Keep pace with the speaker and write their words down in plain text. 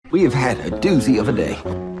We have had a doozy of a day.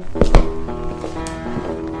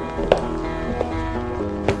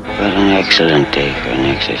 What an excellent day for an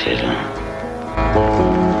exorcism.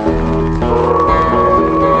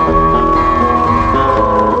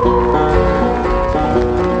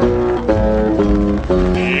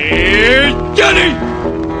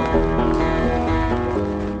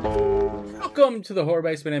 Welcome to the Horror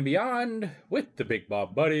Basement and Beyond with the Big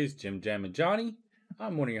Bob Buddies, Jim Jam and Johnny.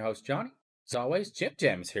 I'm one of your hosts, Johnny. As always, Jim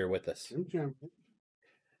Jam is here with us. Jim Jam.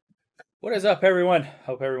 What is up, everyone?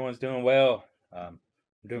 Hope everyone's doing well. I'm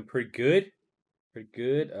doing pretty good.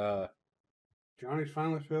 Johnny's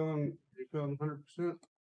finally feeling 100%.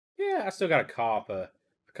 Yeah, I still got a cough. I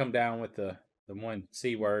come down with the one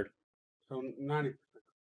C word. So 90%.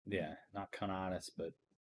 Yeah, not conitis, but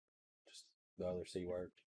just the other C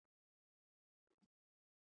word.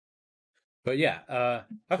 But yeah,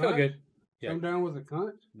 I feel good. Yeah. Come down with a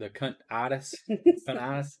cunt? The cuntitis.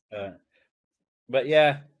 Cuntitis. But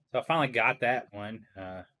yeah, so I finally got that one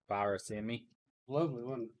virus in me. Lovely,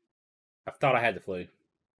 wasn't it? I thought I had the flu.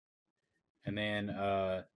 And then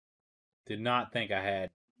did not think I had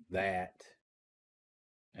that.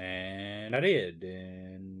 And I did.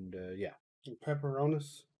 And yeah. And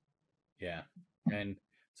pepperonis. Yeah. And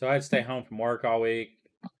so I had to stay home from work all week.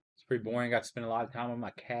 It's pretty boring. Got to spend a lot of time with my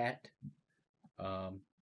cat.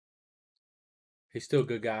 He's still a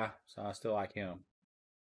good guy, so I still like him.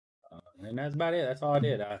 And that's about it. That's all I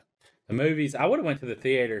did. The movies, I would have went to the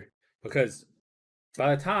theater because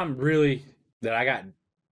by the time really that I got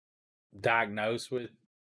diagnosed with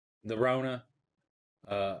the Rona,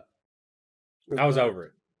 I was over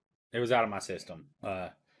it. It was out of my system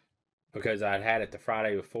because I'd had it the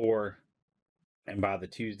Friday before, and by the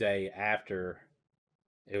Tuesday after,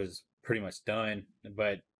 it was pretty much done.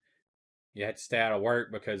 But you had to stay out of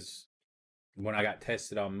work because when I got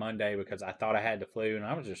tested on Monday, because I thought I had the flu, and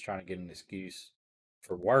I was just trying to get an excuse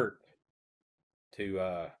for work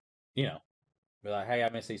to, be like, hey, I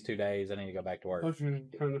missed these 2 days. I need to go back to work. I thought you were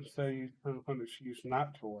trying to say you were trying to find an excuse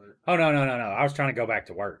not to work. Oh, no. I was trying to go back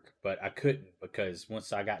to work, but I couldn't because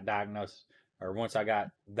once I got diagnosed, or once I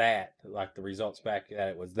got that, like the results back that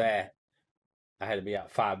it was that, I had to be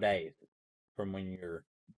out 5 days from when you're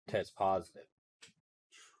test positive.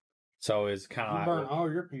 So it's kind of You like... burned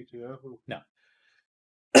all your PTO. No.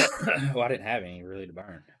 Well, I didn't have any really to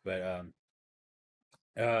burn. But,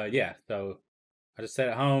 yeah, so I just sat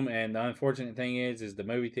at home, and the unfortunate thing is the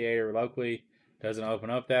movie theater locally doesn't open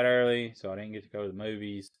up that early, so I didn't get to go to the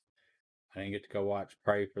movies. I didn't get to go watch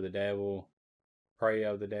Pray of the Devil,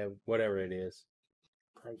 whatever it is.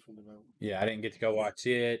 Pray for the devil. Yeah, I didn't get to go watch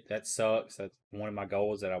it. That sucks. That's one of my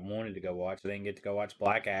goals that I wanted to go watch. I didn't get to go watch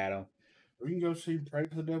Black Adam. We can go see Pray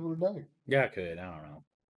for the Devil today. Yeah, I could. I don't know.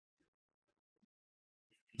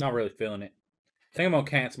 Not really feeling it. I think I'm going to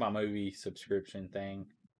cancel my movie subscription thing,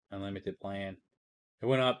 unlimited plan. It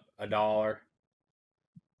went up $1 or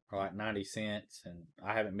like 90 cents, and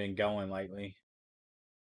I haven't been going lately.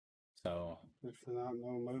 So If there's not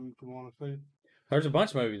no movies you want to see. there's a bunch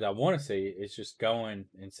of movies I want to see. It's just going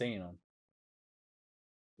and seeing them.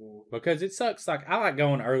 Well, Because it sucks. Like, I like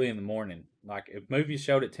going early in the morning. Like, if movies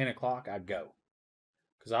showed at 10 o'clock, I'd go.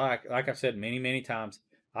 Because like I've said many, many times,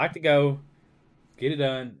 I like to go, get it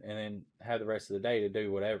done, and then have the rest of the day to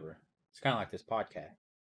do whatever. It's kind of like this podcast.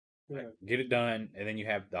 yeah. Get it done, and then you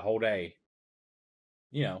have the whole day,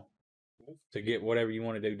 to get whatever you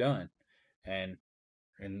want to do done. And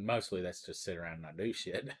mostly that's just sit around and not do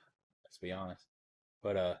shit. Let's be honest.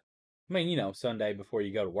 But, Sunday before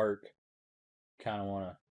you go to work, kind of want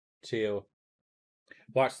to chill.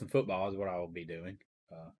 Watch some football is what I will be doing.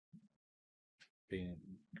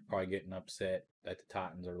 Probably getting upset that the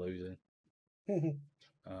Titans are losing.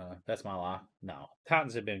 That's my life. No,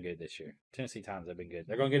 Titans have been good this year. Tennessee Titans have been good.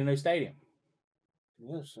 They're going to get a new stadium.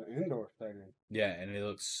 Yes, an indoor stadium. Yeah, and it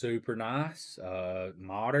looks super nice,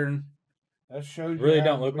 modern. That shows you Really how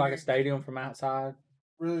don't look like a big- stadium from outside.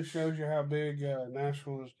 Really shows you how big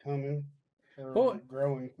Nashville is coming. Or Well,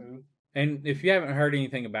 growing through. And if you haven't heard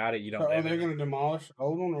anything about it, you don't. So are live they in it. going to demolish the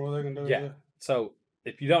old one, or what are they going to do? Yeah. with it? So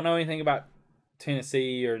if you don't know anything about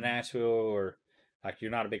Tennessee or Nashville, or like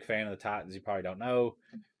you're not a big fan of the Titans, you probably don't know.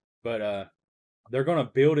 But they're going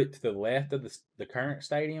to build it to the left of the current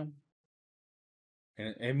stadium,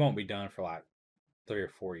 and it won't be done for like 3 or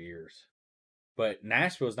 4 years. But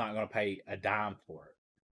Nashville's not going to pay a dime for it,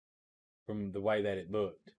 from the way that it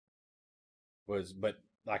looked. But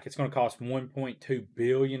like it's going to cost $1.2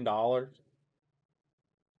 billion.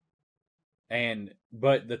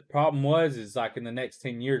 But the problem is like in the next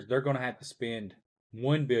 10 years, they're going to have to spend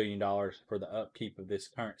 $1 billion for the upkeep of this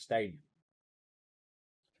current stadium.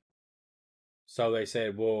 So they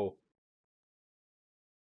said, well,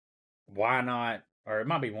 why not? Or it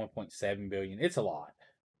might be 1.7 billion. It's a lot.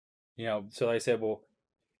 So they said, well,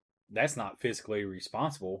 that's not fiscally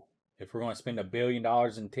responsible. If we're going to spend $1 billion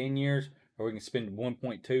in 10 years, or we can spend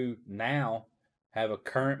 1.2 now, have a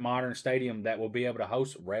current modern stadium that will be able to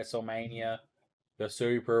host WrestleMania, the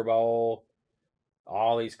Super Bowl,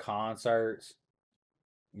 all these concerts,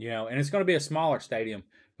 and it's going to be a smaller stadium,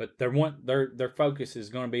 but their focus is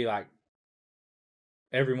going to be like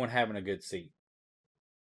everyone having a good seat.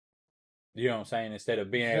 You know what I'm saying? Instead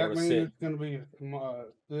of being able to sit. It's going to be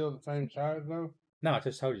still the same size though? No, I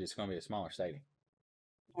just told you it's going to be a smaller stadium.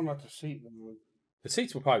 What about the seat? The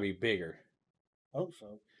seats will probably be bigger. I hope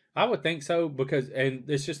so. I would think so and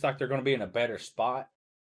it's just like they're going to be in a better spot.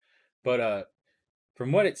 But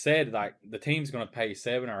from what it said, like the team's going to pay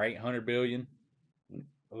 $700 or $800 billion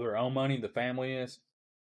of their own money. The family is,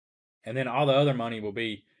 and then all the other money will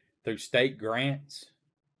be through state grants,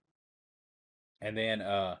 and then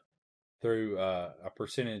through a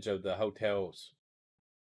percentage of the hotels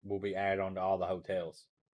will be added on to all the hotels,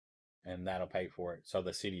 and that'll pay for it. So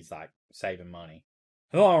the city's like saving money.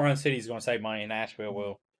 In the long run, the city's going to save money, and Nashville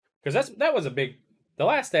will, because that was the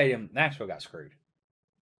last stadium. Nashville got screwed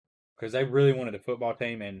because they really wanted a football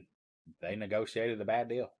team, and they negotiated a bad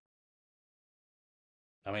deal.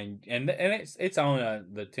 I mean, and it's on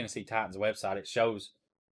the Tennessee Titans website. It shows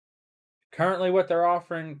currently what they're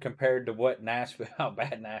offering compared to what how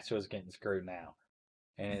bad Nashville's getting screwed now,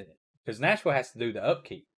 and because Nashville has to do the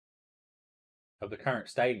upkeep of the current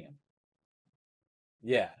stadium.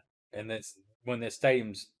 Yeah, and when the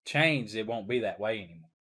stadium's changed, it won't be that way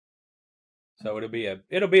anymore. So it'll be a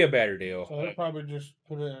better deal. So they'll probably just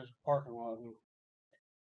put it as a parking lot.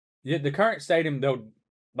 Yeah, the current stadium, they'll,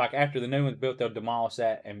 like after the new one's built, they'll demolish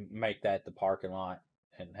that and make that the parking lot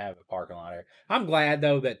and have a parking lot there. I'm glad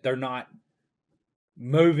though that they're not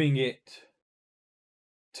moving it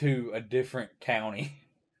to a different county.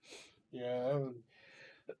 Yeah,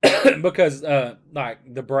 because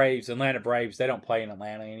like the Braves, Atlanta Braves, they don't play in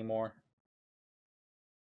Atlanta anymore.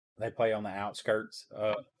 They play on the outskirts,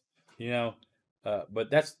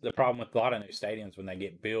 but that's the problem with a lot of new stadiums when they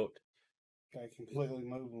get built. They completely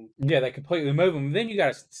move them. Yeah, they completely move them. Then you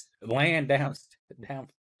got to land down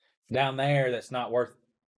there that's not worth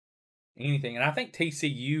anything. And I think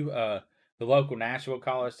TCU, the local Nashville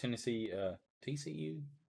college, Tennessee, TCU,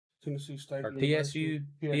 Tennessee State, or TSU.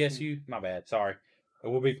 My bad. Sorry.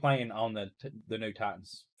 We'll be playing on the new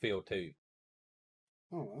Titans field too.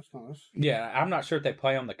 Oh, that's nice. Yeah, I'm not sure if they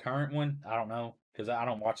play on the current one. I don't know because I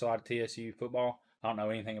don't watch a lot of TSU football. I don't know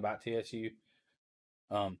anything about TSU.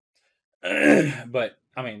 But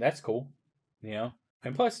I mean that's cool, and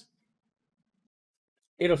plus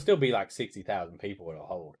it'll still be like 60,000 people it'll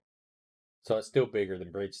hold, so it's still bigger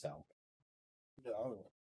than Bridgestone. Yeah.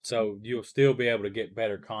 So you'll still be able to get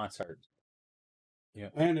better concerts. Yeah,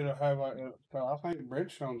 and it'll have I think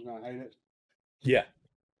Bridgestone's gonna hate it. Yeah.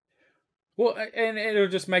 Well, and it'll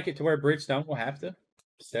just make it to where Bridgestone will have to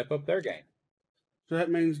step up their game. So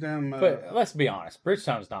that means them. But let's be honest,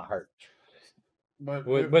 Bridgestone's not hurt. But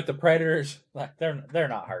with the Predators, like they're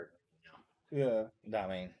not hurt. Yeah. I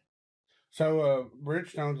mean. So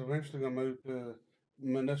Bridgestone's eventually gonna move to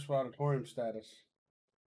municipal auditorium status.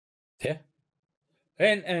 Yeah.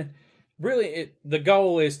 And really, the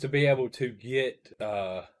goal is to be able to get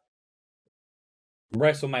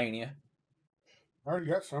WrestleMania. I already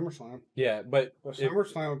got SummerSlam. Yeah, but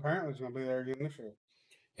SummerSlam apparently is going to be there again this year.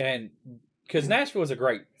 And because Nashville is a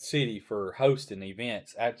great city for hosting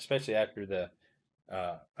events, especially after the.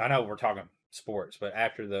 I know we're talking sports, but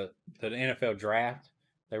after the NFL draft,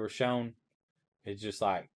 they were shown. It's just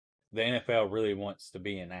like the NFL really wants to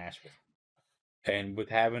be in Nashville. And with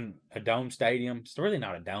having a dome stadium, it's really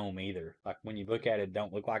not a dome either. Like when you look at it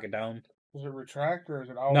don't look like a dome. Does it retract or is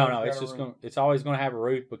it always? No, it's always going to have a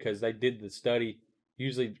roof because they did the study.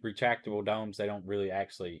 Usually retractable domes, they don't really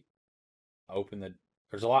actually open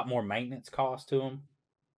there's a lot more maintenance cost to them,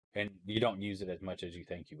 and you don't use it as much as you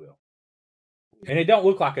think you will. And it don't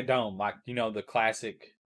look like a dome, like the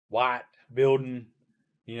classic white building.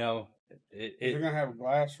 Is it gonna have a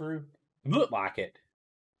glass roof? Looked like it.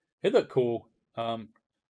 It looked cool.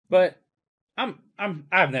 But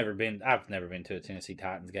I've never been to a Tennessee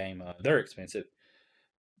Titans game. They're expensive.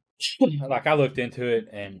 Like I looked into it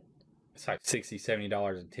and it's like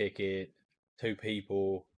 $60-$70 a ticket, 2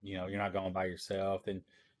 people, you're not going by yourself, then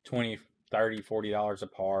 $20, $30, $40 a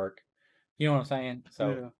park. You know what I'm saying?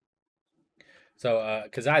 So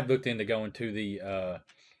cuz I'd looked into going to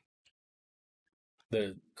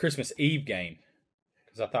the Christmas Eve game.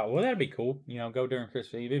 Because I thought, well, that'd be cool. Go during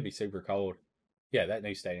Christmas Eve. It'd be super cold. Yeah, that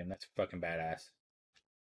new stadium. That's fucking badass.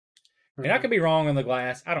 And I could be wrong on the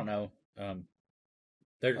glass. I don't know.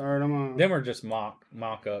 They're All right, I'm on. them are just mock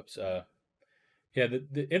ups. Yeah,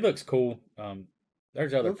 it looks cool.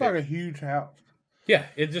 There's It other. looks like a huge house. Yeah,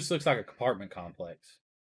 it just looks like a apartment complex.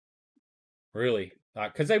 Really,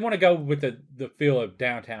 because they want to go with the feel of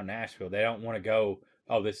downtown Nashville. They don't want to go.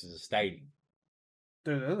 Oh, this is a stadium.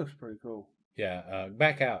 Dude, that looks pretty cool. Yeah,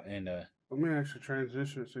 back out and. Let me actually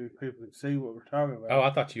transition so people can see what we're talking about. Oh,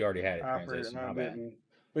 I thought you already had it. I Transition. My I bad. didn't.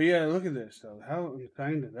 But yeah, look at this though. How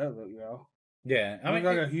insane did that look, y'all? Yeah, I mean,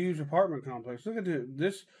 Looks like a huge apartment complex. Look at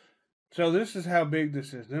this. So this is how big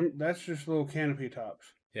this is. That's just little canopy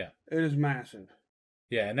tops. Yeah, it is massive.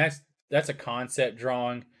 Yeah, and that's a concept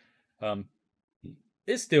drawing.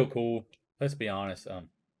 It's still cool. Let's be honest.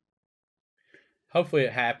 Hopefully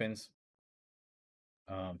it happens.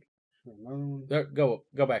 Another one.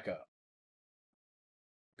 Go back up.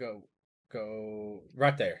 Go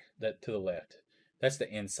right there. That to the left. That's the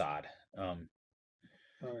inside. All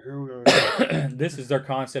right, here we go. This is their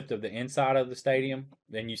concept of the inside of the stadium.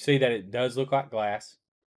 And you see that it does look like glass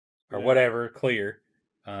or whatever, clear.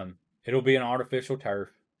 It'll be an artificial turf.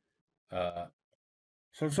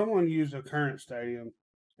 So someone used a current stadium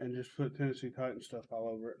and just put Tennessee Titans stuff all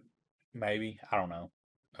over it. Maybe. I don't know.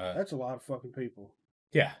 That's a lot of fucking people.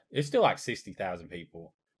 Yeah, it's still like 60,000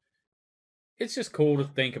 people. It's just cool to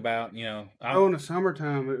think about, you know. In the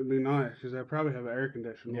summertime, it would be nice because they probably have air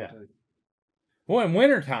conditioning. Yeah. Well, in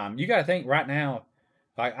wintertime, you got to think right now,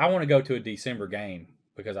 like, I want to go to a December game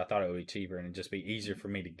because I thought it would be cheaper and it'd just be easier for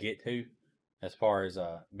me to get to as far as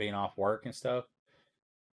being off work and stuff.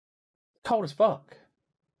 Cold as fuck.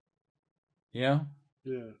 You know?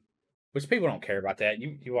 Yeah. Which people don't care about that.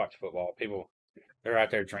 You watch football. People, they're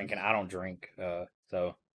out there drinking. I don't drink.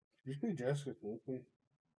 So. You see Jessica Simpson?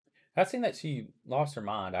 I've seen that she lost her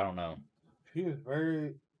mind. I don't know. She is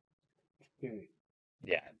very skinny.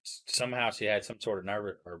 Yeah. Somehow she had some sort of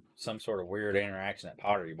nervous or some sort of weird interaction at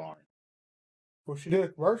Pottery Barn. Well, she did a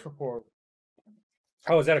commercial for it.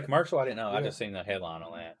 Oh, is that a commercial? I didn't know. Yeah. I just seen the headline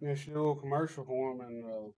on that. Yeah, she did a little commercial for him,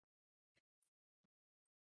 and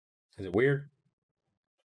Is it weird?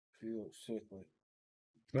 she looks sickly.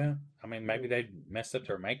 Well, I mean, maybe they messed up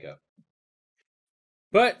their makeup.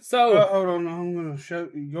 But so, Hold on, I'm gonna show.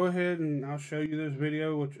 Go ahead, and I'll show you this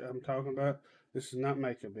video which I'm talking about. This is not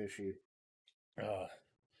makeup issue.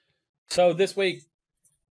 so this week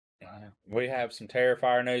we have some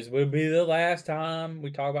Terrifier news. Will be the last time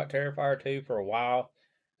we talk about Terrifier 2 for a while,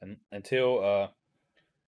 and until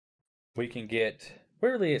we can get.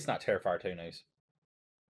 Really, it's not Terrifier 2 news.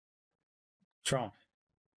 What's wrong?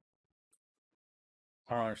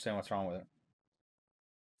 I don't understand what's wrong with her.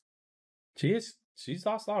 She's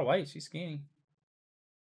lost a lot of weight. She's skinny.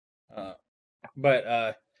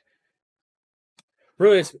 But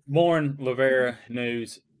really it's Lauren Lavera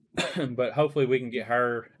news. But hopefully we can get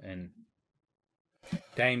her and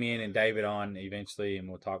Damien and David on eventually, and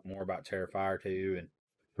we'll talk more about Terrifier 2. And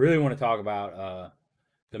really want to talk about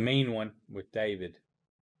the mean one with David.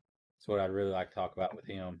 That's what I'd really like to talk about with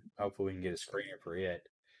him. Hopefully we can get a screener for it.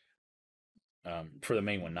 For the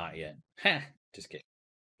mean one, not yet. Just kidding.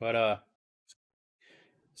 But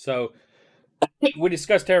so we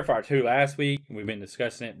discussed Terrifier 2 last week. We've been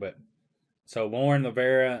discussing it, but so Lauren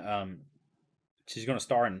Lavera, she's going to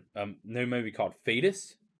star in a new movie called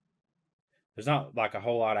Fetus. There's not like a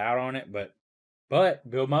whole lot out on it, but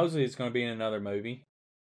Bill Moseley is going to be in another movie.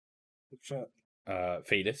 What's up?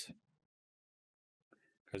 Fetus.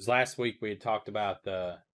 Because last week we had talked about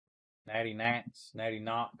the Natty Knox.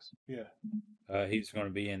 Yeah. He's going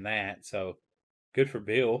to be in that, so good for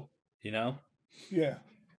Bill, you know? Yeah.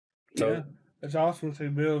 So, yeah. It's awesome to see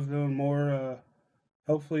Bill's doing more,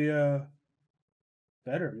 hopefully,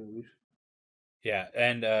 better movies. Yeah,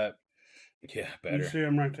 and, better. You see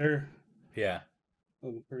him right there. Yeah.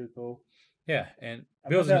 Looking pretty cool. Yeah, and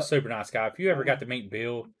Bill's a super nice guy. If you ever got to meet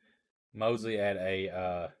Bill Moseley at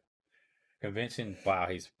a convention, wow,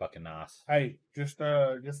 he's fucking nice. Hey, just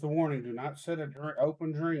a warning: do not set an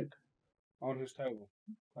open drink on his table.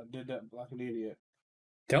 I did that like an idiot.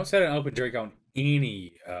 Don't set an open drink on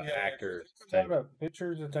any actor.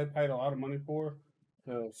 Pictures that they paid a lot of money for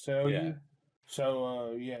to sell you.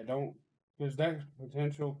 So don't, because that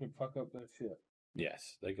potential could fuck up that shit.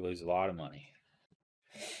 Yes, they could lose a lot of money.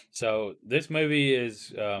 So this movie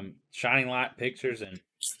is Shining Light Pictures and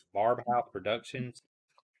Barb House Productions.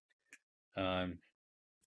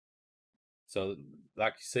 So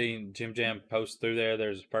like you see Jim Jam post through there,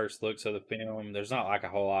 there's first looks of the film. There's not like a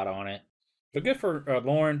whole lot on it, but good for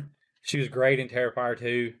Lauren. She was great in Terrifier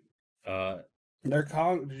 2. They're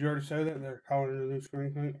calling. Did you already say that they're calling it a new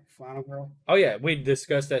Scream Queen, Final Girl? Oh yeah, we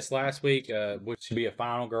discussed this last week. Which should be a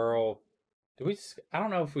final girl. Did we? I don't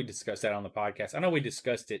know if we discussed that on the podcast. I know we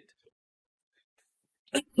discussed it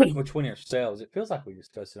between ourselves. It feels like we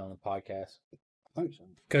discussed it on the podcast. I think so.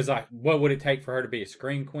 Because like, what would it take for her to be a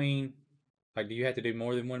Scream Queen? Like, do you have to do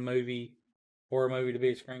more than one horror movie to be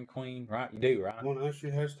a Scream Queen? Right, you do, right? Well, now she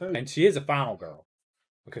has two. And she is a final girl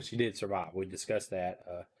because she did survive. We discussed that.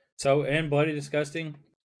 So, and Bloody Disgusting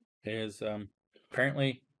is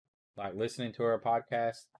apparently like listening to our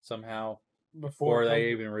podcast somehow before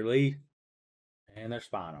they even release, and they're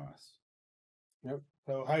spying on us. Yep.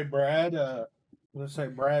 So, hey, Brad, let's say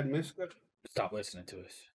Brad Miska. Stop listening to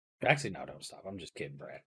us. Actually, no, don't stop. I'm just kidding,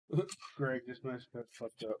 Brad. Greg just messed up,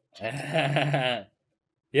 fucked up.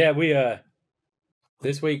 Yeah, we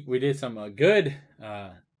this week we did some good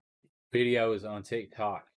videos on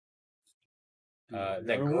TikTok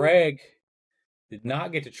that Greg did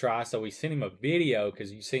not get to try, so we sent him a video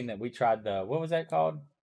because you seen that we tried the, what was that called?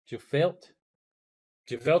 Gefilte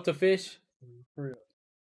fish.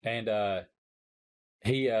 And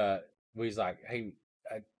he was like, hey,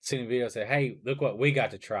 I sent him a video and said, hey, look what we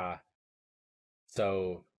got to try.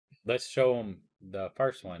 So let's show them the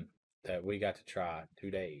first one that we got to try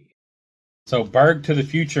today. So Berg to the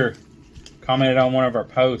Future commented on one of our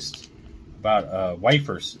posts about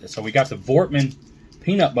wafers. So we got the Voortman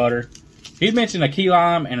peanut butter. He mentioned a key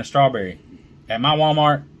lime and a strawberry. At my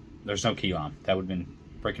Walmart, there's no key lime. That would have been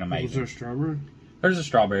freaking amazing. Was there strawberry? There's a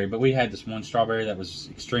strawberry, but we had this one strawberry that was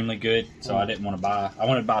extremely good, so I didn't want to buy. I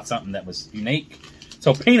wanted to buy something that was unique.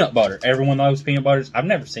 So peanut butter. Everyone loves peanut butters. I've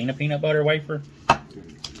never seen a peanut butter wafer.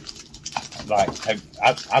 Like,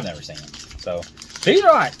 I've never seen it. So these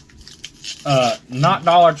are like not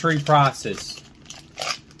Dollar Tree prices.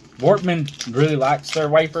 Workman really likes their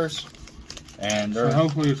wafers, and they're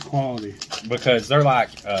hopefully it's quality because they're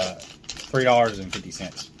like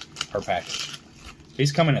 $3.50 per package.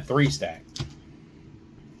 These come in a 3-stack.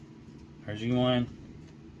 There's you one.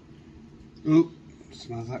 Oop,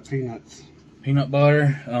 smells like peanuts. Peanut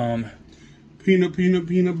butter. Peanut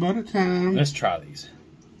butter time. Let's try these.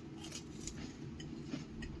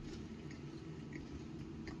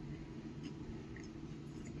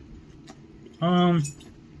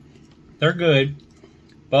 They're good,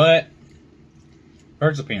 but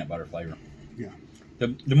there's a peanut butter flavor. Yeah.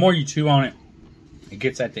 The more you chew on it, it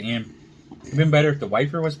gets at the end. It'd been better if the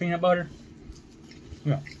wafer was peanut butter.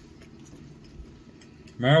 Yeah.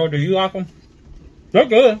 Meryl, do you like them? They're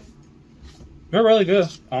good. They're really good.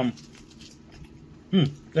 Yeah,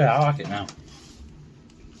 I like it now.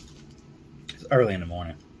 It's early in the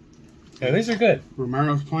morning. Yeah, these are good.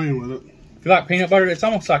 Romero's playing with it. If you like peanut butter, it's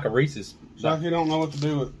almost like a Reese's. It's like you don't know what to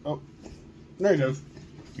do with it. Oh, there you go.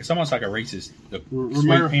 It's almost like a Reese's. The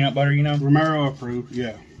Romero, sweet peanut butter, you know? Romero approved,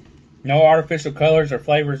 yeah. No artificial colors or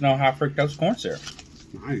flavors, no high fructose corn syrup.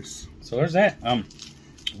 Nice. So there's that.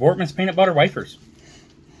 Workman's peanut butter wafers.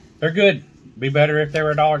 They're good. Be better if they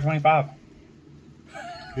were $1.25.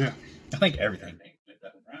 Yeah. I think everything.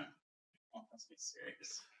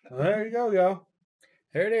 Well, there you go, y'all.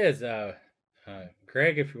 There it is.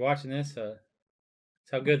 Greg, if you're watching this, that's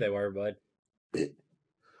how good they were, bud.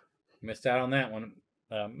 Missed out on that one.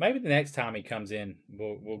 Maybe the next time he comes in,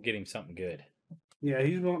 we'll get him something good. Yeah,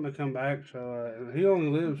 he's wanting to come back, so he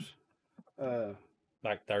only lives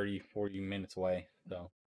like 30, 40 minutes away.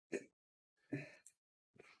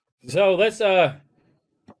 So let's y'all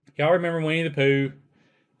remember Winnie the Pooh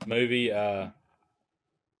movie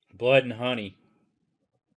Blood and Honey?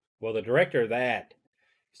 Well, the director of that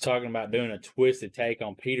is talking about doing a twisted take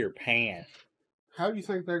on Peter Pan. How do you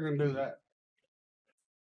think they're going to do that?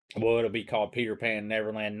 Well, it'll be called Peter Pan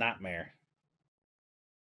Neverland Nightmare.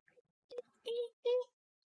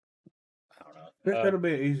 I don't know. That'll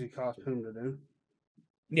be an easy costume to do.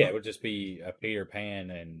 Yeah, it would just be a Peter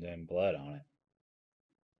Pan and blood on it,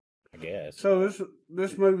 I guess. So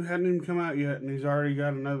this movie hadn't even come out yet, and he's already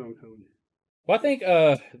got another one coming. Well, I think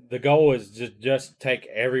the goal is just take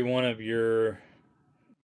every one of your.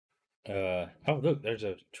 Oh, look, there's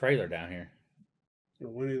a trailer down here. The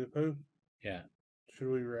Winnie the Pooh? Yeah. Should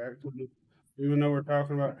we react to it? Even though we're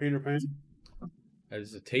talking about Peter Pan?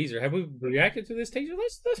 As a teaser. Have we reacted to this teaser?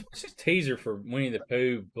 Let's watch this teaser for Winnie the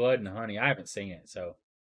Pooh, Blood and Honey. I haven't seen it, so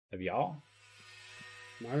have y'all?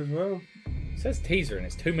 Might as well. It says teaser and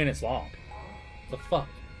it's 2 minutes long. What the fuck?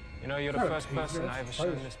 You know, you're the first person I ever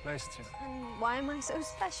shown this place to. And why am I so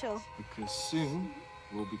special? Because soon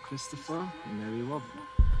we'll be Christopher and Mary Robin.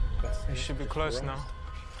 You should be close now.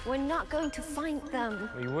 We're not going to find them.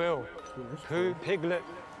 We will. Pooh, Piglet,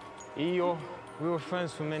 Eeyore, we were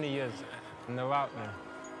friends for many years, and they're out there.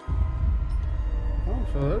 Oh,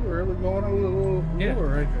 so they're really going on a little Yeah. lure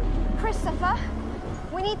right there. Christopher,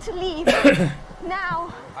 we need to leave.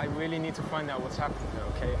 Now. I really need to find out what's happening there,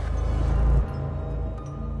 okay?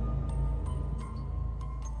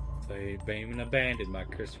 They've been abandoned by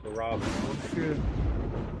Christopher Robin. Oh, shit.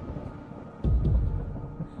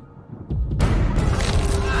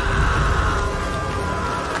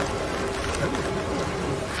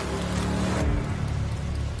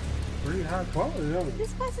 Pretty high quality, isn't it?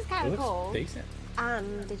 This place is It kind of looks cool. decent.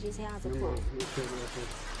 And did you say it has a pool?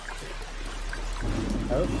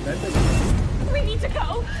 Oh, that's it. We need to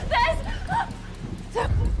go. There's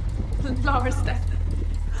Laura's death.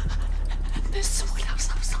 There's someone else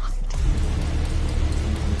outside.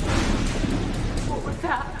 What was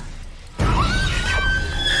that?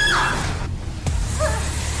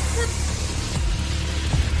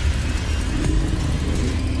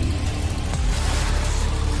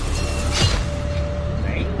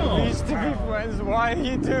 Please, to be friends, why are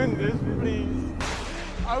you doing this, please?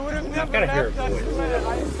 I would have never gotta hear left, a I voice. swear,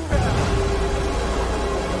 I swear.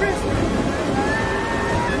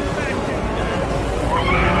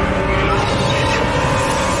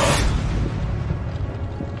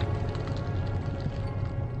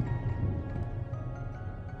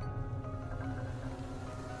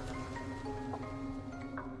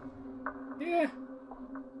 Yeah.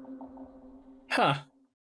 Huh.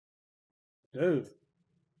 Dude.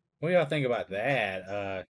 What do y'all think about that?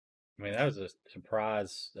 I mean, that was a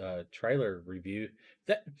surprise trailer review.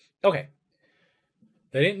 Okay.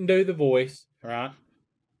 They didn't do the voice, right?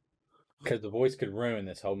 Because the voice could ruin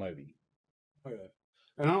this whole movie. Okay.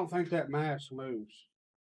 And I don't think that mask moves.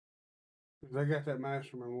 They got that mask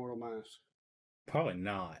from Immortal Mask. Probably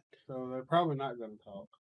not. So they're probably not going to talk.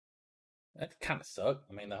 That kind of sucked.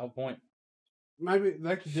 I mean, the whole point. Maybe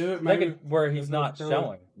they could do it. They Maybe could, where he's they not could show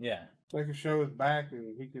showing. Yeah. They could show his back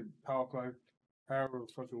and he could talk like however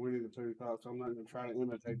the fucking Winnie the Pooh talks. I'm not going to try to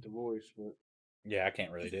imitate the voice, but Yeah, I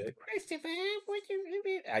can't really do it. Christopher, what you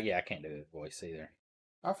doing? Yeah, I can't do the voice either.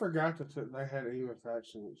 I forgot that they had English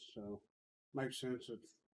accents, so makes sense. That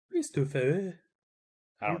Christopher.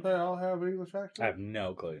 I don't don't. they all have English accents? I have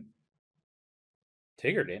no clue.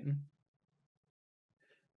 Tigger didn't.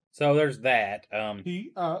 So there's that.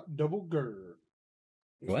 T-I double Gur.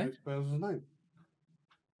 What? He spells his name.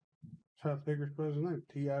 That's how Tigger spells his name.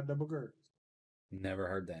 T-I double Gur. Never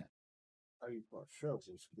heard that. I watch shows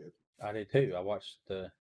as a kid. I did too. I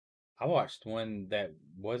watched one that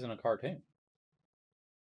wasn't a cartoon.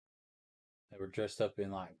 They were dressed up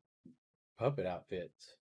in like puppet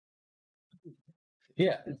outfits.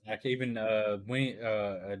 Yeah, like even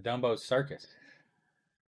Dumbo's Circus.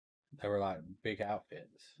 They were like big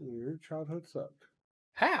outfits. Your childhood sucked.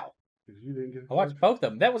 How? Because you didn't get I watched both of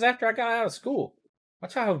them. That was after I got out of school. My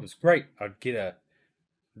childhood was great. I'd get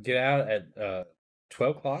out at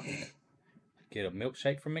 12 o'clock, get a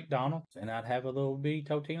milkshake from McDonald's, and I'd have a little bitty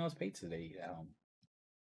Totino's pizza to eat at home.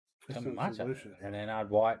 Tell me my childhood. And then I'd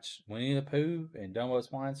watch Winnie the Pooh and Dumbo's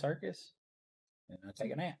Flying Circus, and I'd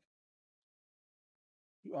take a nap.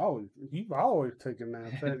 You've always taken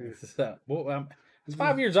naps, haven't you? So, well, I was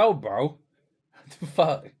 5 years old, bro. What the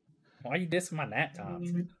fuck? Why are you dissing my nap times?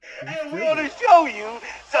 And we want to show you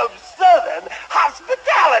some Southern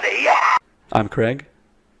hospitality. I'm Craig.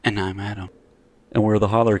 And I'm Adam. And we're the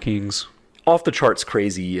Holler Kings. Off the charts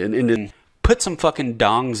crazy and Put some fucking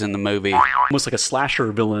dongs in the movie. almost like a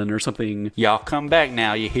slasher villain or something. Y'all come back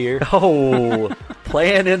now, you hear? Oh,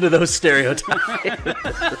 playing into those stereotypes.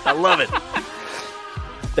 I love it.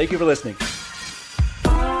 Thank you for listening.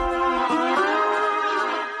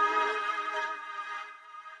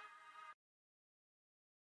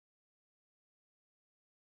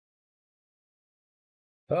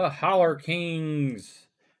 The Holler Kings.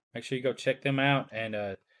 Make sure you go check them out,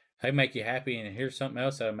 and they make you happy. And here's something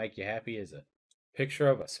else that'll make you happy: is a picture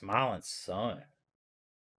of a smiling sun.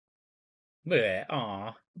 Look at that!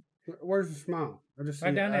 Aw, Where's the smile? I just see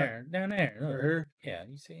right down there. Look. Right here? Yeah,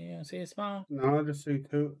 you see a smile? No, I just see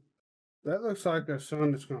two. That looks like a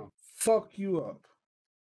son that's gonna fuck you up.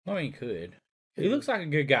 I mean, could. He looks like a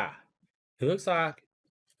good guy. He looks like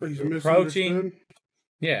He's approaching. misunderstood.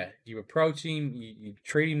 Yeah, you approach him, you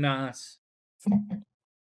treat him nice.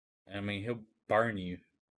 I mean, he'll burn you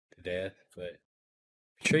to death, but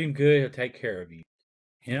if you treat him good, he'll take care of you.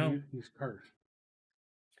 You know? He's cursed.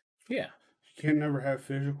 Yeah. You can never have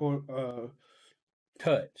physical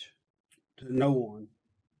Touch. to no one.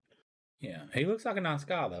 Yeah. He looks like a nice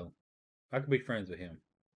guy, though. I could be friends with him.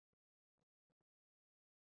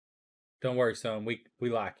 Don't worry, son. We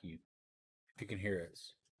like you. If you can hear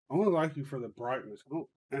us. I only like you for the brightness.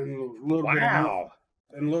 And a little Wow.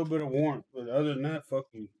 bit of warmth. But other than that, fuck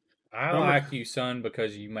you. I like you, son,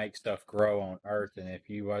 because you make stuff grow on Earth, and if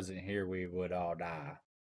you wasn't here, we would all die.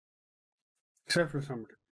 Except for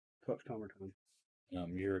summertime. Fuck summertime.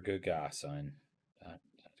 You're a good guy, son. I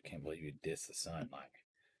can't believe you diss the sun.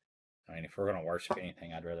 I mean, if we're gonna worship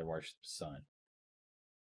anything, I'd rather worship the sun.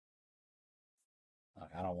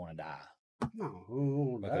 I don't want to die.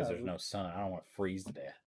 No, because there's no sun. I don't want to freeze to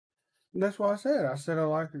death. That's what I said. I said I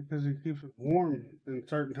like it because it keeps it warm in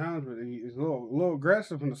certain times, but it's a little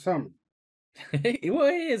aggressive in the summer.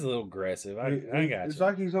 Well, he is a little aggressive. I got you. It's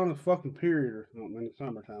like he's on a fucking period or something in the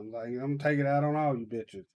summertime. Like, I'm gonna take it out on all you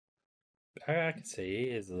bitches. I can see he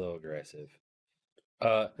is a little aggressive.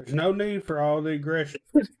 There's no need for all the aggression.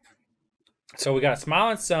 So we got a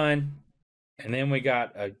smiling sun, and then we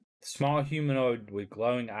got a small humanoid with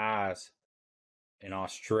glowing eyes in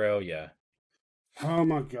Australia. Oh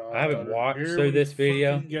my god! I haven't watched through this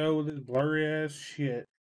video. Go with this blurry ass shit.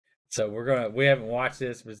 So we haven't watched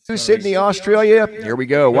this. But Sydney, Australia. Here we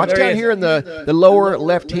go. Watch down here in the lower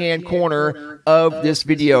left-hand corner of this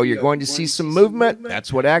video. You're going to see some movement.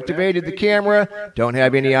 That's what activated the camera. Don't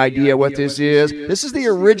have any idea what this is. This is the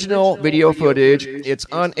original video footage. It's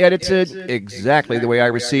unedited, exactly the way I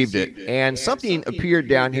received it. And something appeared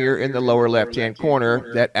down here in the lower left-hand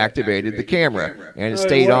corner that activated the camera. And it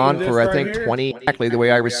stayed on for, I think, exactly the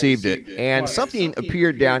way I received it. And something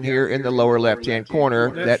appeared down here in the lower left-hand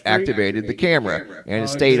corner that activated the camera, and it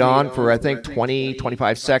stayed on for I think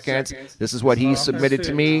 25 seconds. This is what he submitted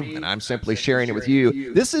to me, and I'm simply sharing it with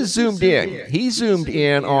you. This is zoomed in. He zoomed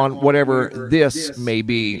in on whatever this may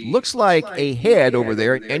be. Looks like a head over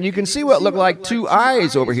there, and you can see what look like two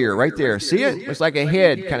eyes over here, right there. See it? It's like a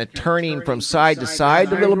head kind of turning from side to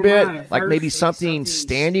side a little bit, like maybe something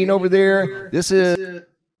standing over there. This is...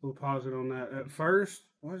 We'll pause it on that. At first,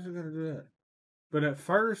 why is it going to do that? But at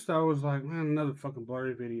first, I was like, man, another fucking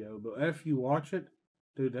blurry video. But after you watch it,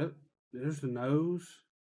 dude, there's the nose.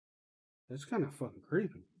 That's kind of fucking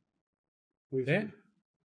creepy. Yeah.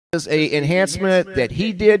 Is a enhancement that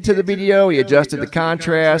he did to the video. He adjusted the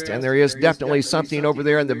contrast, and there is definitely something over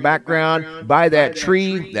there in the background by that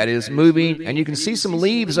tree that is moving, and you can see some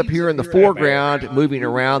leaves up here in the foreground moving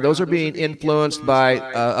around. Those are being influenced by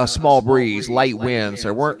a small breeze, light winds.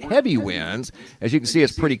 There weren't heavy winds. As you can see,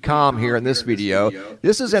 it's pretty calm here in this video.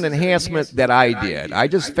 This is an enhancement that I did. I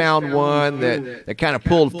just found one that kind of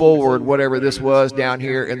pulled forward whatever this was down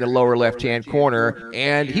here in the lower left-hand corner,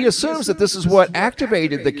 and he assumes that this is what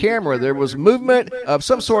activated the camera. There was movement of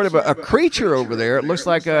some sort of a creature over there. It looks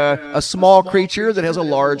like a small creature that has a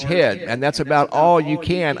large head, and that's about all you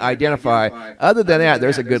can identify. Other than that,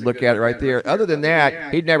 there's a good look at it right there. Other than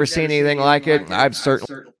that, he'd never seen anything like it. I've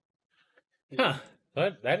certainly... Huh.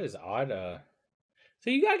 That is odd. So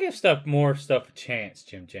you gotta give more stuff a chance,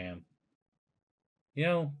 Jim Jam. You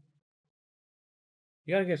know,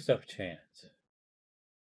 you gotta give stuff a chance.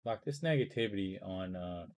 Like this negativity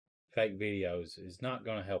on fake videos is not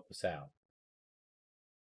going to help us out.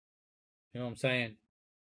 You know what I'm saying?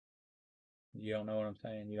 You don't know what I'm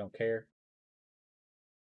saying? You don't care?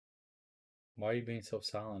 Why are you being so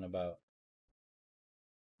silent about?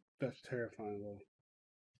 That's terrifying, though.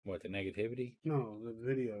 What, the negativity? No, the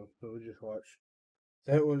video that we just watched.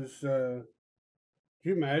 That was, could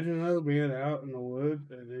you imagine, though, being out in the woods,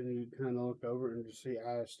 and then you kind of look over and just see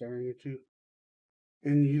eyes staring at you?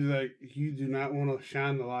 And you do not want to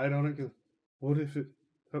shine the light on it, because what if it's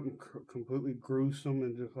something completely gruesome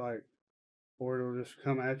and just like, or it'll just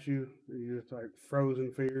come at you, and you're just like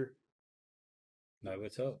frozen fear? No,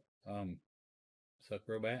 what's up? Suck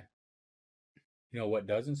real bad. You know what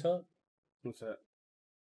doesn't suck? What's that?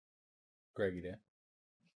 Greggy Death.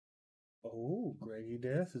 Oh, Greggy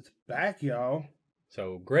Death, it's back, y'all.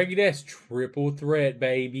 So Greggy Death's triple threat,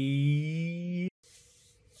 baby.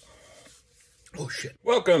 Oh shit.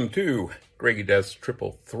 Welcome to Greggy Death's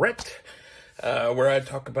Triple Threat, where I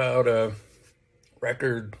talk about a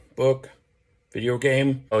record, book, video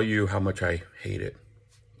game, tell you how much I hate it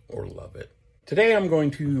or love it. Today I'm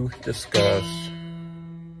going to discuss...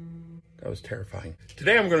 That was terrifying.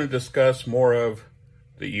 Today I'm going to discuss more of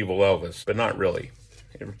the Evil Elvis, but not really.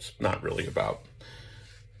 It's not really about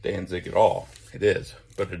Danzig at all. It is,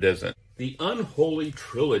 but it isn't. The Unholy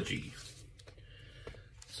Trilogy.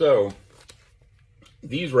 So...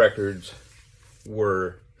 these records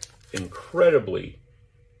were incredibly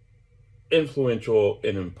influential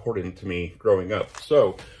and important to me growing up.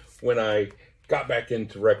 So when I got back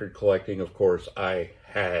into record collecting, of course, I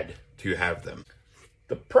had to have them.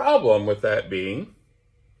 The problem with that being,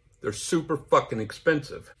 they're super fucking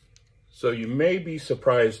expensive. So you may be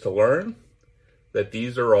surprised to learn that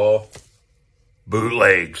these are all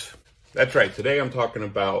bootlegs. That's right, today I'm talking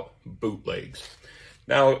about bootlegs.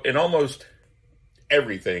 Now, in almost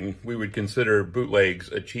everything, we would consider bootlegs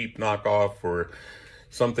a cheap knockoff or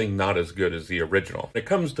something not as good as the original. When it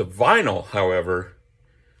comes to vinyl, however,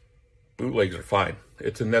 bootlegs are fine.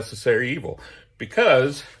 It's a necessary evil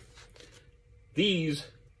because these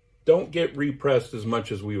don't get repressed as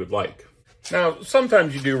much as we would like. Now,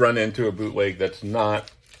 sometimes you do run into a bootleg that's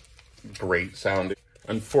not great sounding.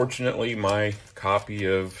 Unfortunately, my copy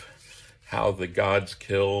of How the Gods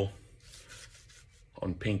Kill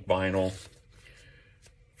on pink vinyl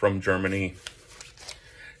from Germany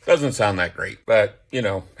doesn't sound that great, but, you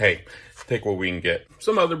know, hey, take what we can get.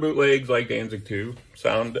 Some other bootlegs, like Danzig 2,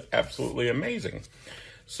 sound absolutely amazing.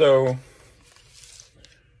 So,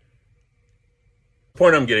 the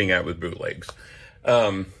point I'm getting at with bootlegs,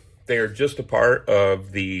 they are just a part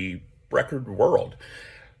of the record world.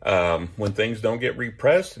 When things don't get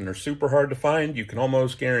repressed and they're super hard to find, you can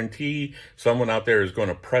almost guarantee someone out there is going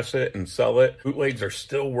to press it and sell it. Bootlegs are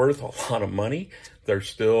still worth a lot of money. They're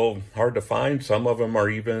still hard to find. Some of them are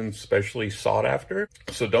even specially sought after.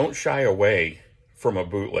 So don't shy away from a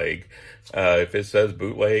bootleg. If it says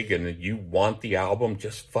bootleg and you want the album,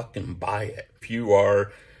 just fucking buy it. If you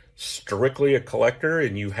are strictly a collector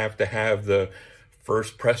and you have to have the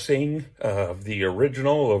first pressing of the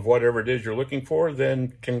original of whatever it is you're looking for,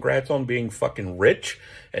 then congrats on being fucking rich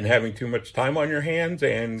and having too much time on your hands,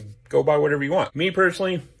 and go buy whatever you want. Me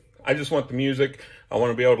personally, I just want the music. I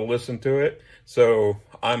want to be able to listen to it. So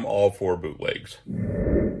I'm all for bootlegs.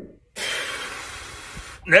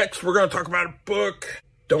 Next, we're going to talk about a book.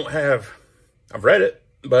 I've read it,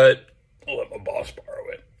 but I'll let my boss borrow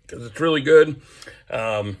it because it's really good.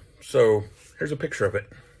 So here's a picture of it.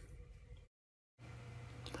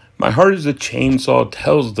 My Heart is a Chainsaw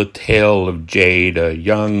tells the tale of Jade, a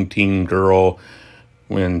young teen girl,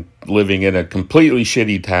 when living in a completely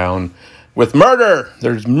shitty town with murder.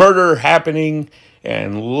 There's murder happening,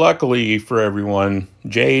 and luckily for everyone,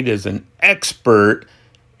 Jade is an expert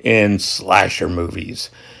in slasher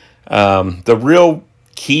movies. The real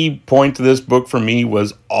key point to this book for me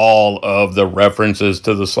was all of the references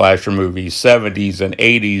to the slasher movies, 70s and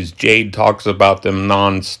 80s. Jade talks about them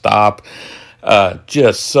nonstop.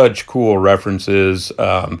 Just such cool references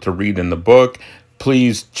to read in the book.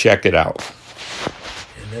 Please check it out.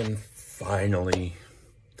 And then finally,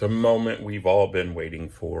 the moment we've all been waiting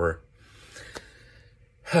for.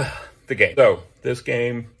 The game. So, this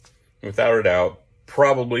game, without a doubt,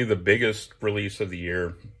 probably the biggest release of the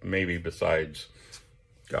year, maybe besides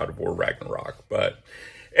God of War Ragnarok. But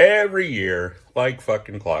every year, like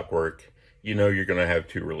fucking clockwork, you know you're going to have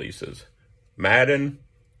two releases. Madden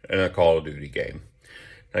and a Call of Duty game.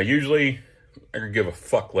 Now, usually, I could give a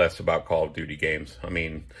fuck less about Call of Duty games. I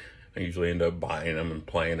mean, I usually end up buying them and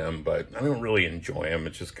playing them, but I don't really enjoy them.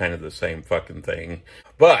 It's just kind of the same fucking thing.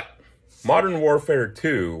 But Modern Warfare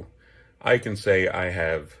 2, I can say I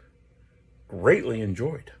have greatly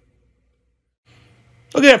enjoyed.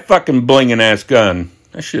 Look at that fucking blinging ass gun.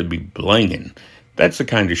 That should be blinging. That's the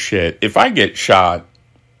kind of shit. If I get shot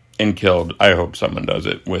and killed, I hope someone does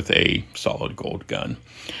it with a solid gold gun.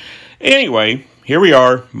 Anyway, here we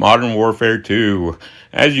are, Modern Warfare 2.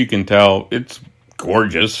 As you can tell, it's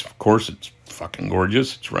gorgeous. Of course, it's fucking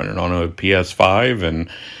gorgeous. It's running on a PS5, and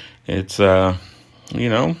it's,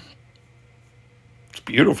 it's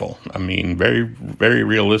beautiful. I mean, very, very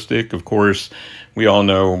realistic. Of course, we all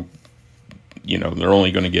know, they're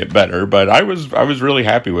only going to get better, but I was really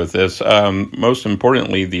happy with this. Most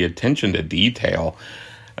importantly, the attention to detail.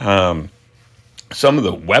 Some of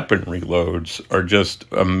the weapon reloads are just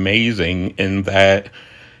amazing in that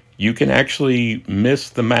you can actually miss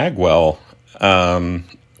the magwell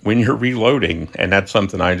when you're reloading, and that's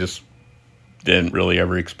something I just didn't really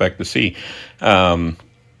ever expect to see.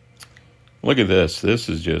 Look at this. This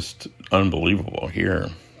is just unbelievable here.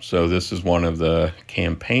 So this is one of the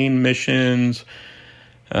campaign missions.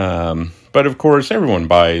 But of course, everyone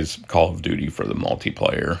buys Call of Duty for the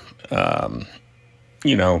multiplayer.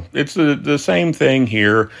 It's the same thing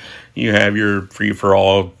here. You have your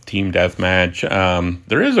free-for-all team deathmatch.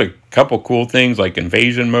 There is a couple cool things like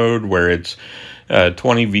invasion mode where it's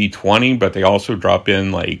 20v20, but they also drop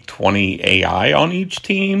in like 20 AI on each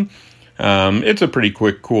team. It's a pretty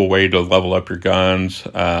quick, cool way to level up your guns.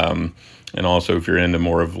 And also if you're into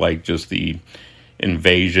more of like just the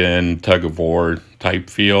invasion, tug-of-war type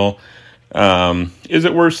feel. Is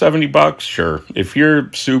it worth $70? Sure. If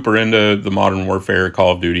you're super into the Modern Warfare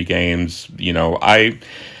Call of Duty games,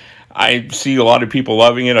 I see a lot of people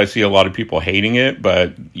loving it. I see a lot of people hating it,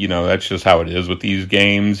 but that's just how it is with these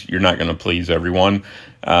games. You're not going to please everyone.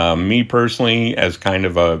 Me personally, as kind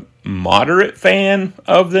of a moderate fan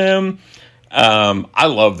of them, I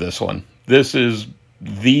love this one. This is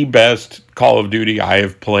the best Call of Duty I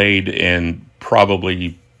have played in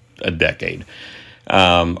probably a decade.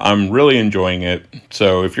 I'm really enjoying it.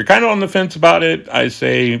 So if you're kind of on the fence about it, I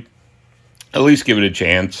say at least give it a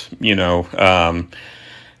chance. You know,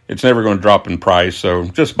 it's never going to drop in price, so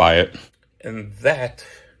just buy it. And that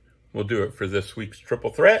will do it for this week's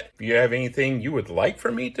Triple Threat. If you have anything you would like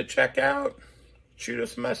for me to check out, shoot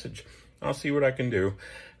us a message. I'll see what I can do.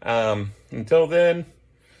 Until then,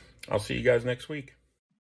 I'll see you guys next week.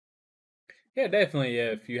 Yeah, definitely.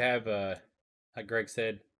 If you have, like Greg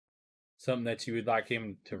said, something that you would like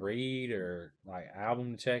him to read or like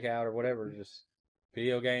album to check out or whatever, just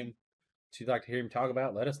video game that you'd like to hear him talk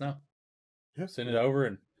about, let us know. Yeah. Send it over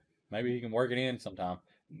and maybe he can work it in sometime.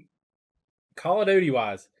 Call of Duty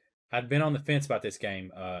wise, I've been on the fence about this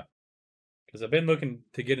game because I've been looking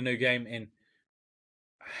to get a new game, and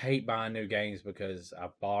I hate buying new games because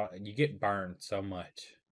you get burned so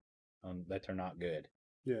much that they're not good.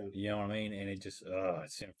 Yeah. You know what I mean? And it just,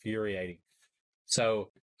 it's infuriating.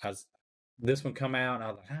 So this one come out, and I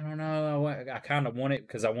was like, I don't know. I kind of want it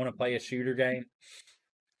because I want to play a shooter game.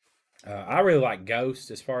 I really like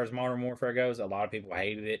Ghost as far as Modern Warfare goes. A lot of people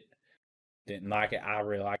hated it, didn't like it. I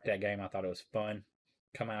really liked that game. I thought it was fun.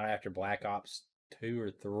 Come out after Black Ops 2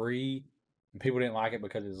 or 3. And people didn't like it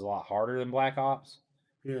because it was a lot harder than Black Ops.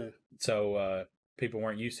 Yeah. So people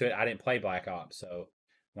weren't used to it. I didn't play Black Ops, so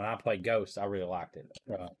when I played Ghost, I really liked it.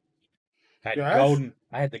 I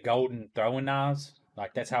had the golden throwing knives.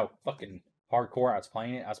 Like, that's how fucking hardcore I was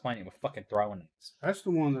playing it. I was playing it with fucking throwing knives. That's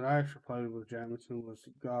the one that I actually played with Jamison, was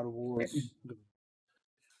God of War.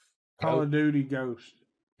 Call of Duty Ghost.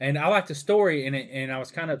 And I liked the story in it, and I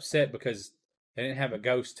was kind of upset because they didn't have a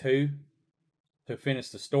Ghost 2 to finish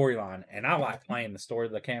the storyline. And I like playing the story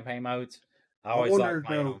of the campaign modes. I always like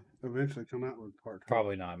playing them. Eventually come out with part 2.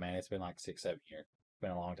 Probably not, man. It's been like 6-7 years. It's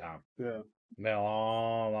been a long time. Yeah. It's been a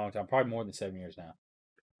long, long time. Probably more than 7 years now.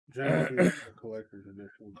 Jamison is the collector's edition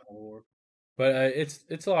of God of War. But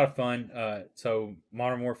it's a lot of fun. So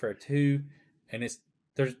Modern Warfare 2, and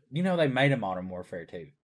they made a Modern Warfare 2.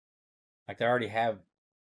 Like, they already have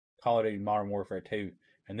Call of Duty Modern Warfare 2,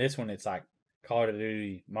 and this one it's like Call of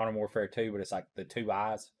Duty Modern Warfare 2, but it's like the 2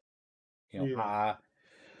 eyes, eye.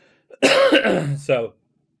 So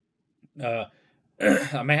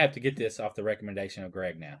I may have to get this off the recommendation of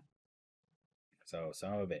Greg now. So,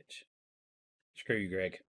 son of a bitch. Screw you,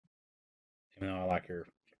 Greg. Even though I like your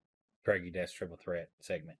Greggy Death Triple Threat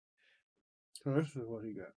segment. So this is what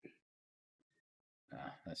he got.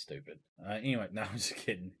 That's stupid. Anyway, no, I'm just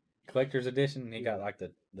kidding. Collector's edition, he got like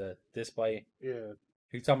the display. Yeah.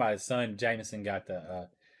 He's talking about his son, Jameson, got the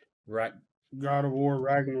God of War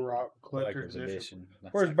Ragnarok Collector's edition.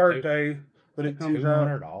 That's For his like birthday, but it comes out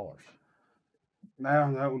 $200.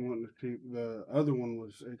 Now that one wasn't cheap. The other one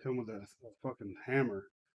it come with a fucking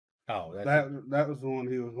hammer. Oh, that was the one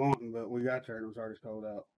he was wanting, but we got there and it was already sold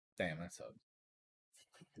out. Damn, that sucks.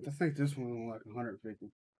 I think this one was like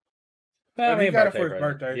 $150. Well, he got it for his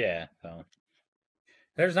birthday. Yeah, so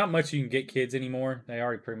there's not much you can get kids anymore. They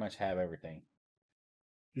already pretty much have everything.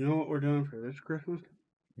 You know what we're doing for this Christmas?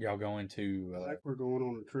 Y'all going to? I think we're going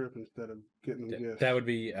on a trip instead of getting them gifts. That would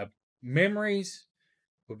be memories.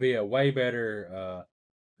 Would be a way better.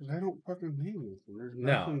 They don't fucking need anything. There's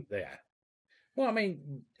No, nothing. yeah. Well, I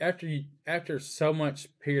mean, after so much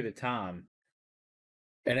period of time,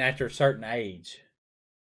 and after a certain age,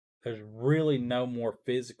 there's really no more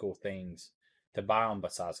physical things to buy them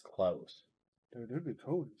besides clothes. Dude, it'd be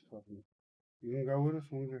cool. Fucking, you can go with us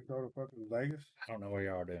when we just go to fucking Vegas? I don't know where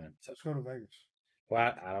y'all are doing. Let's go to Vegas.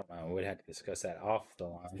 Well, I don't know. We'd have to discuss that off the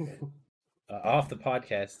line. Off the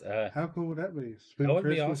podcast. How cool would that be? That would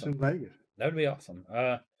Christmas be awesome. in Vegas. That would be awesome.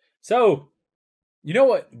 So, you know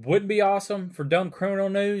what would be awesome for dumb criminal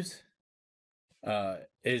news?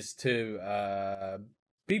 Is to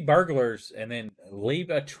be burglars and then leave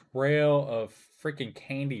a trail of freaking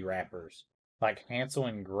candy wrappers like Hansel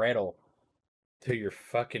and Gretel to your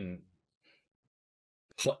fucking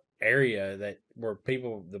area where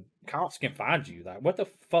the cops can find you. Like, what the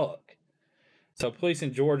fuck? So police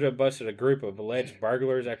in Georgia busted a group of alleged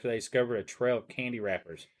burglars after they discovered a trail of candy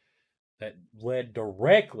wrappers that led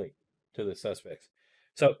directly to the suspects.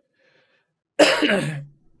 So,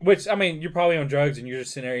 which, I mean, you're probably on drugs and you're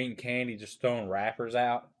just sitting there eating candy, just throwing wrappers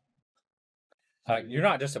out. You're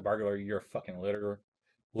not just a burglar, you're a fucking litterer.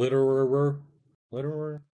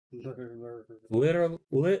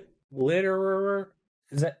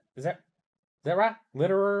 Is that right?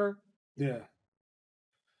 Litterer? Yeah.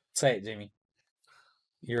 Say it, Jimmy.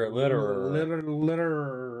 You're a litterer.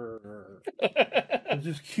 Litterer. It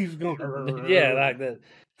just keeps going. Yeah, like that.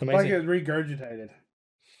 It's like it's regurgitated.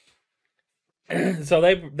 So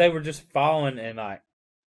they were just following and like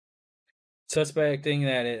suspecting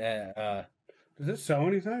that it. Does it sell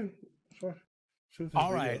anything?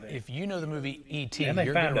 All right, if you know the movie E.T., And they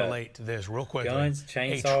you're going found to a relate to this real quickly. guns,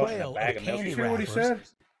 chainsaw, a trail and a bag of of milk. candy You hear what he wrappers. said?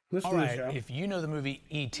 Listen All to right, this, y'all. if you know the movie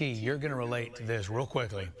E.T., you're going to relate to this real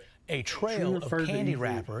quickly. A trail of referred to candy E.T.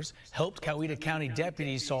 wrappers helped Coweta County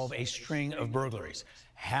deputies solve a string of burglaries.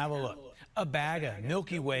 Have a look. A bag of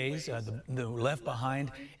Milky Ways the left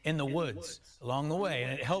behind in the woods along the way,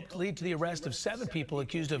 and it helped lead to the arrest of 7 people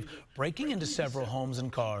accused of breaking into several homes and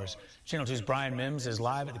cars. Channel 2's Brian Mims is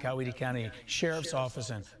live at the Coweta County Sheriff's Office,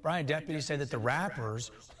 and Brian, deputies say that the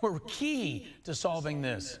wrappers were key to solving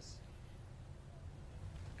this.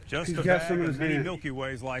 Just He's a got bag some in of his mini hand. Milky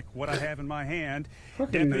Ways like what I have in my hand.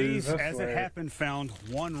 Fucking Deputies, news, I as it swear. happened, found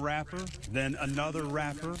one wrapper, then another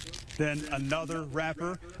wrapper, then another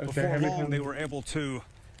wrapper. Before every long, time- they were able to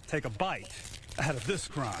take a bite out of this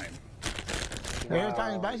crime.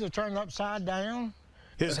 Everything's basically turned upside down.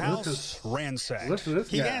 His house ransacked. listen to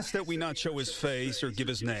this He guy. asked that we not show his face or give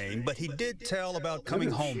his name, but he did tell about coming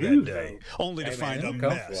at home shoes, that day, though. only to Hey, find man, a they're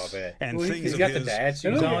comfortable, I mess bet. and Well, things He's of got the his dad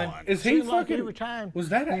shoes gone. on. Is he Seems like fucking? every time Was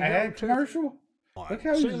that an you ad go to- commercial? Look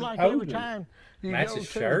how he's Seems like every posing. time you Match go his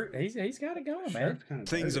to- shirt. He's got it going, man. Shirt's kinda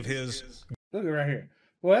Things of dirty. his Look at right here.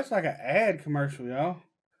 Well, that's like an ad commercial, y'all.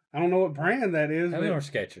 I don't know what brand that is. Them but are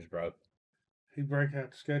Skechers, bro. he break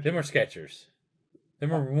out the sketch. Them are Skechers.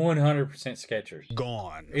 Them are 100% Skechers.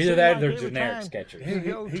 gone. Either Seems that or like they're every generic time Skechers. He- you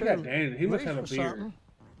go he to got Danny. He must reach have a for beard. something,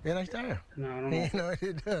 it ain't there. No, I don't You know. know,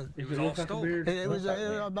 it does. If it looks like a beard, It was Looks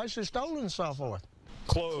like me. basically stolen and so forth.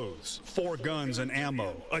 Clothes, 4 guns and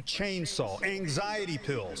ammo, a chainsaw, anxiety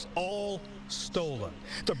pills, all stolen.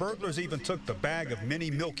 The burglars even took the bag of mini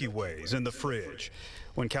Milky Ways in the fridge.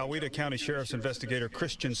 When Coweta County Sheriff's investigator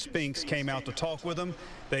Christian Spinks came out to talk with them,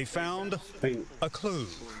 they found a clue.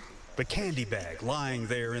 The candy bag lying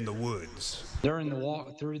there in the woods. During the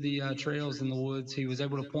walk through the trails in the woods, he was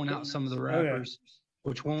able to point out some of the wrappers.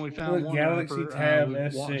 Which when we found Look, one Galaxy wrapper, Tab we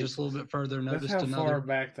walked S6. just a little bit further, That's noticed how another, far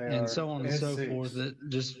back they are. and so on and so S6. forth, that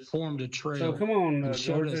just formed a trail. So come on, and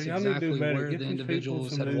showed Georgia, us y'all need to do exactly better. where Get the these people individuals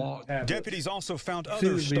some had new walked. tablets. Deputies also found See other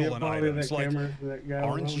the video stolen quality of items that like camera that guy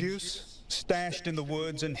orange was on? juice stashed in the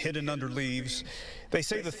woods and hidden under leaves. They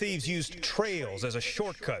say the thieves used trails as a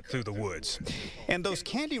shortcut through the woods. And those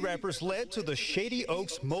candy wrappers led to the Shady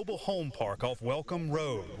Oaks Mobile Home Park off Welcome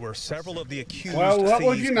Road, where several of the accused Well, what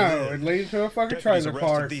would thieves you know? lived. It leads to a fucking Deputies trailer arrested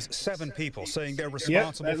park. these 7 people, saying they're Yep,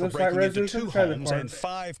 responsible that for looks like breaking into Resident 2 Evil trailer homes park. and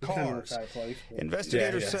 5 It kinda looks cars. like a place.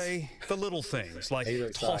 Investigators Yeah, yes. say the little things like He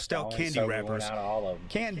looks tossed like out the only candy sober one wrappers out of all of them.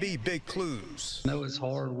 can be big clues. I know it's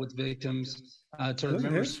hard with victims to Look at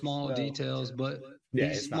remember this, small though. details, but Yeah,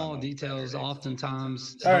 these it's not small normal. details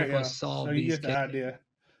oftentimes All help right, yeah. us solve So you these get the cases. idea.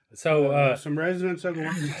 So, Some residents of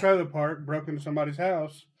the trailer park broke into somebody's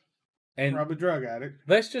house, and probably drug addict.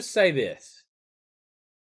 let's just say this.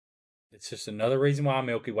 It's just another reason why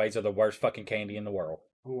Milky Ways are the worst fucking candy in the world.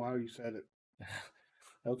 Oh, wow, you said it.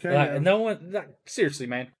 Okay. Like, now. no one, like, seriously,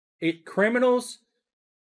 man. Criminals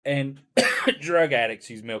and drug addicts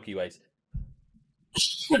use Milky Ways.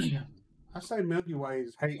 I say Milky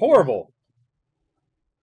Ways hate Horrible.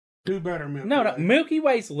 Do better, Milky No, Way. Milky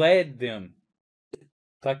Ways led them.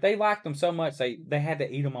 Like, they liked them so much, they had to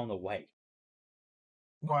eat them on the way.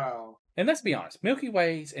 Wow. And let's be honest, Milky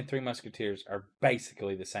Ways and Three Musketeers are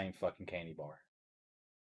basically the same fucking candy bar.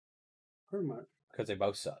 Pretty much. Because they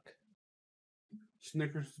both suck.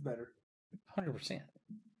 Snickers is better. 100%.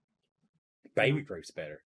 Baby Group's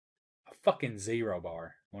better. A fucking Zero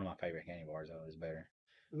bar. One of my favorite candy bars, though, is better.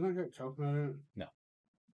 Isn't that got chocolate in it? No.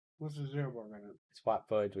 What's the zero bar in it? It's white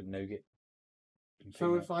fudge with nougat. and So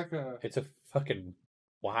peanut. it's like a. It's a fucking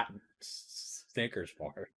white Snickers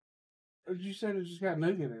bar. You said it just got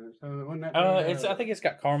nougat in it. So wouldn't that? I think it's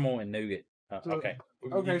got caramel and nougat. So- Okay.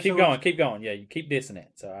 okay, You keep so going. it's- Keep going. Yeah, you keep dissing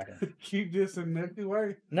it. So I can. keep this in Milky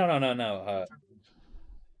Way. No.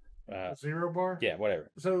 Zero bar. Yeah, whatever.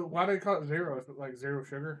 So why do they call it zero? Is it like zero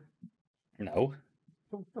sugar? No.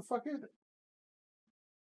 What the fuck is it?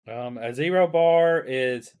 A Zero bar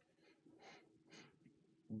is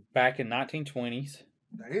back in 1920s.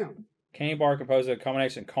 Damn. Candy bar composed of a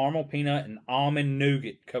combination of caramel, peanut, and almond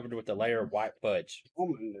nougat covered with a layer of white fudge.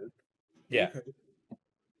 Almond nougat. Yeah. Okay.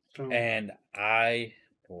 So, And I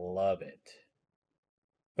love it.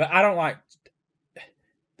 But I don't like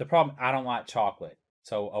the problem. I don't like chocolate.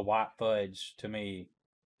 So a white fudge to me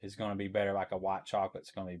is going to be better. Like a white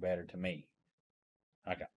chocolate's going to be better to me.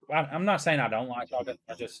 Okay. I'm not saying I don't like chocolate.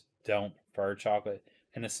 I just don't prefer chocolate.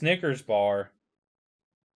 And the Snickers bar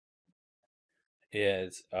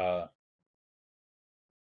is come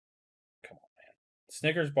on, man.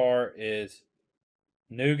 Snickers bar is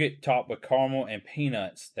nougat topped with caramel and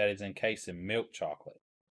peanuts that is encased in milk chocolate.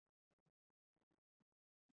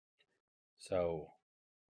 So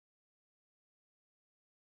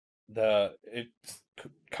it's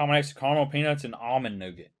combination of caramel, peanuts, and almond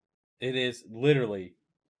nougat. It is literally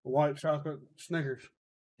white chocolate Snickers.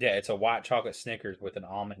 Yeah, it's a white chocolate Snickers with an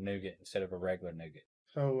almond nougat instead of a regular nougat.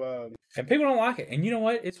 So and people don't like it. And you know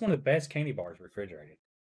what? It's one of the best candy bars refrigerated.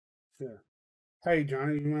 Yeah. Hey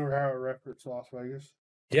Johnny, you remember how I referenced Las Vegas?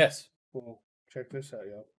 Yes. Well, check this out,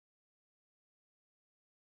 y'all.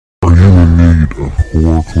 Are you in need of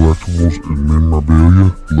horror collectibles and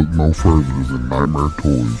memorabilia? Look no further than Nightmare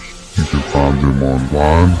Toys. You can find them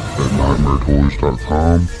online at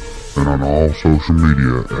nightmaretoys.com and on all social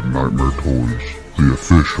media at Nightmare Toys, the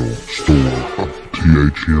official store of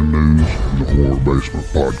THN News and the Horror Basement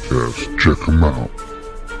Podcast. Check them out.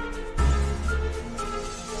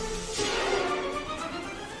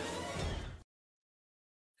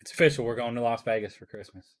 It's official. We're going to Las Vegas for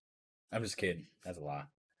Christmas. I'm just kidding. That's a lie.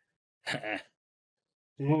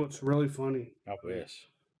 Well, it's really funny. I wish.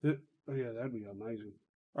 Oh, yeah, that'd be amazing.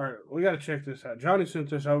 All right, we got to check this out. Johnny sent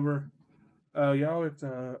this over. Y'all, if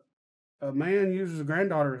a man uses a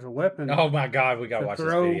granddaughter as a weapon. Oh my God, we got to watch this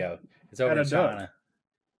video. It's over in China.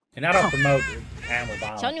 And I don't promote animal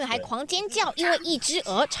violence. 小女孩狂尖叫，因为一只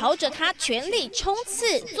鹅朝着她全力冲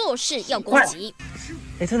刺，作势要攻击。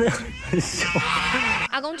真的很凶。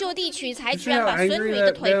阿公就地取材，居然把孙女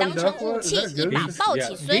的腿当成武器，一把抱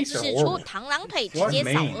起孙，使出螳螂腿，直接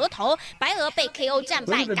扫额头。白鹅被 KO 战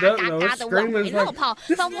败，嘎嘎嘎的往回落跑，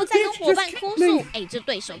仿佛在跟伙伴哭诉：“哎，这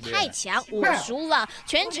对手太强，我输了。”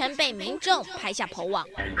全程被民众拍下PO网。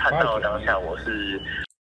看到当下我是。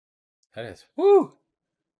That is woo.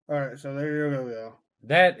 All right, so there you go, y'all.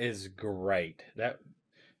 That is great.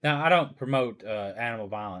 Now I don't promote animal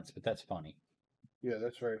violence, but that's funny. Yeah,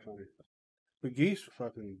 that's very funny. But geese are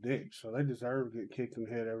fucking dicks, so they deserve to get kicked in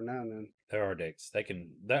the head every now and then. There are dicks. They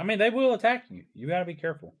will attack you. You gotta be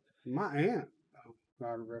careful. My aunt,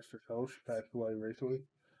 God rest her soul, she passed away recently.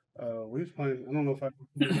 We was playing, I don't know if I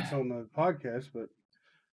did this on the podcast, but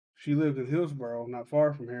she lived in Hillsboro, not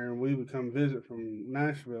far from here, and we would come visit from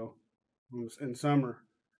Nashville in summer,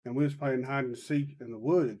 and we was playing hide and seek in the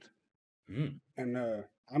woods. And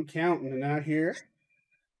I'm counting, and I hear...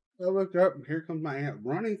 I looked up, and here comes my aunt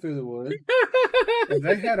running through the woods. And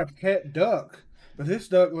they had a pet duck, but this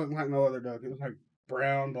duck looked like no other duck. It was like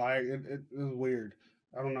brown, black. It was weird.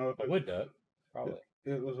 I don't know if a wood duck, probably.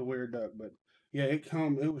 It was a weird duck, but yeah, it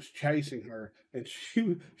was chasing her, and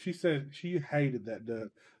she said she hated that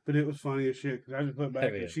duck, but it was funny as shit because I just looked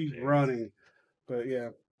back and she's running. But yeah,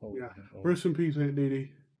 rest in peace, Aunt Dee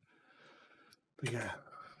Dee. But yeah.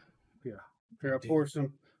 Here, I pour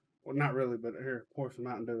some. Well, not really, but here, pour some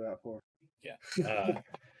Mountain Dew out for her. Yeah.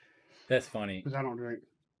 That's funny. Because I don't drink.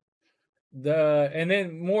 And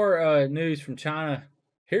then more news from China.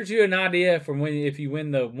 Here's you an idea from if you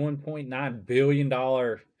win the $1.9 billion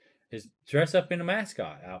is dress up in a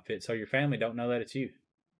mascot outfit so your family don't know that it's you.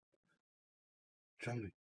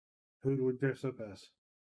 Johnny, who do we dress up as?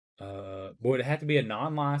 Boy, it had to be a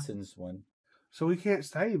non-licensed one. So we can't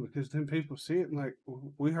stay because then people see it and like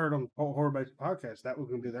we heard on the Horror Based Podcast that was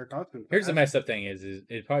going to be their costume. Here's the messed up thing is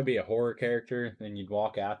it'd probably be a horror character. Then you'd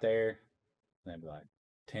walk out there and they'd be like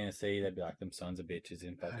Tennessee. They'd be like them sons of bitches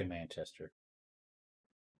in fucking Manchester.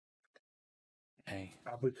 Hey,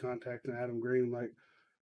 I'll be contacting Adam Green like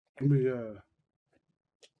I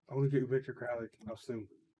want to get Victor Crowley costume.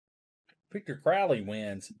 Victor Crowley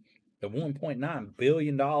wins the $1.9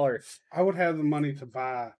 billion. I would have the money to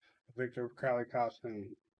buy Victor Crowley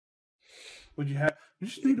costume. Would you have? You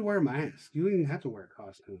just need to wear a mask. You don't even have to wear a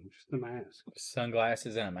costume. Just a mask,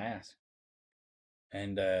 sunglasses, and a mask,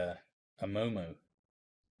 and a muumuu.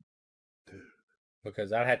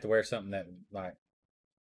 Because I'd have to wear something that like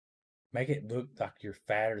make it look like you're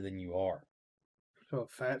fatter than you are. So a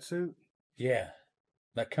fat suit? Yeah,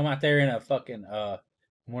 like come out there in a fucking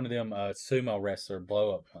one of them sumo wrestler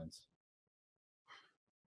blow up ones.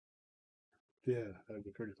 Yeah, that'd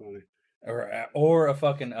be pretty funny. Or a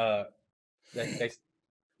fucking the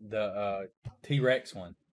T-Rex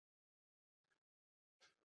one.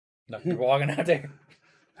 Like you're walking out there.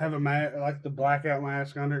 Have a mask, like the blackout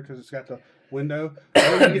mask under because it's got the window.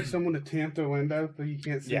 Or you get someone to tint the window so you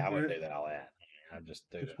can't see. Yeah, I wouldn't do that all that. I'd just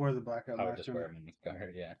wear the blackout mask. I would just wear them in the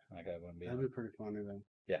car. Yeah, like that wouldn't be. That'd be pretty funny though.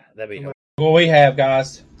 Yeah, that'd be. What we have,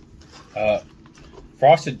 guys,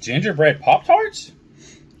 frosted gingerbread Pop-Tarts.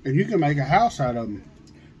 And you can make a house out of them.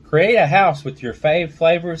 Create a house with your fave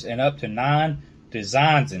flavors and up to 9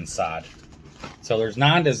 designs inside. So there's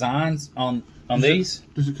 9 designs on these.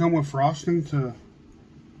 Does it come with frosting to?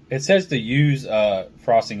 It says to use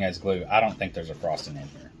frosting as glue. I don't think there's a frosting in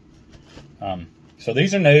here. So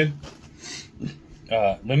these are new.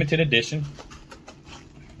 Limited edition.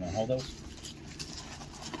 Wanna hold those?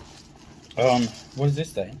 What is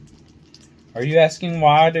this thing? Are you asking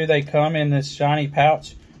why do they come in this shiny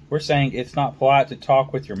pouch? We're saying it's not polite to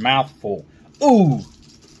talk with your mouth full. Ooh!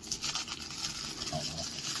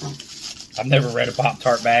 I've never read a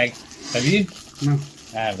Pop-Tart bag. Have you? No.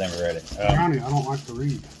 I've never read it. Johnny, I don't like to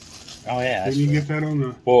read. Oh, yeah. Didn't you get that on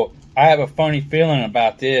the... Well, I have a funny feeling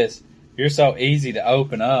about this. You're so easy to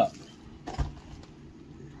open up.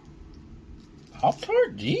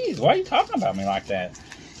 Pop-Tart? Jeez, why are you talking about me like that?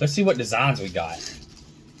 Let's see what designs we got.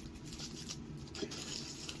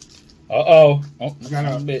 Uh-oh. Oh, we got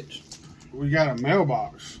a bitch. We got a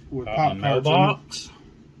mailbox with Pop-Tarts. A mailbox?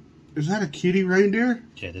 Is that a kitty reindeer?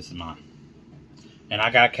 Yeah, this is mine. And I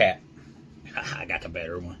got a cat. I got the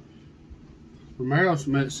better one. Romero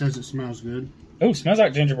says it smells good. Oh, smells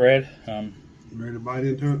like gingerbread. Ready to bite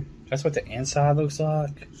into it? That's what the inside looks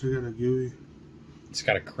like. So you got a gooey. It's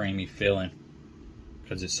got a creamy filling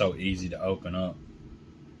because it's so easy to open up.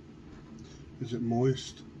 Is it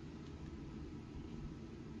moist?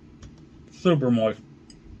 Super moist.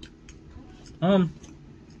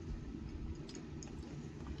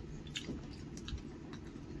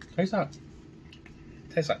 Tastes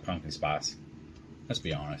like pumpkin spice. Let's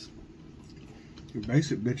be honest. The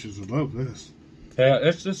basic bitches would love this. Yeah,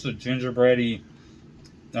 it's just a gingerbready,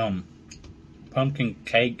 pumpkin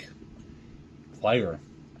cake flavor.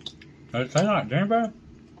 Does it taste like gingerbread?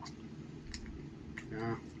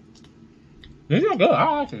 Yeah. These are good.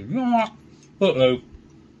 I like it. You know what? Look, Lou.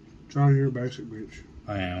 Johnny, you're a basic bitch.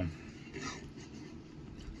 I am.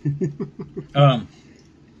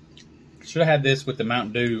 Should have had this with the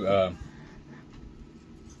Mountain Dew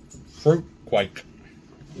fruit quake.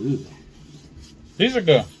 Ooh. These are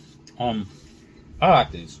good. I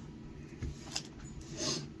like these.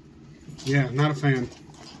 Yeah, not a fan.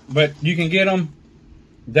 But you can get them,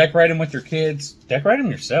 decorate them with your kids, decorate them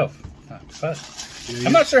yourself.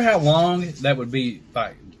 I'm not sure how long that would be.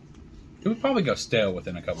 Like, it would probably go stale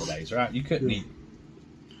within a couple of days, right? You couldn't eat.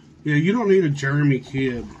 Yeah, you don't need a Jeremy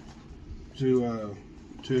kid to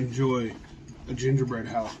enjoy a gingerbread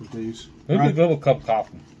house with these. Maybe a little cup of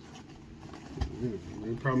coffee. Yeah, it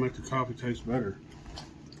would probably make the coffee taste better.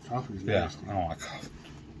 Coffee's nasty. I don't like coffee.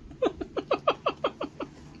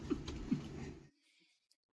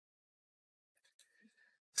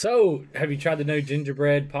 So, have you tried the new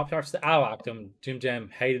gingerbread Pop-Tarts? I liked them. Jim Jam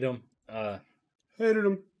hated them. Hated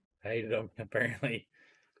them, apparently.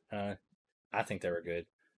 I think they were good.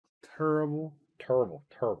 Terrible.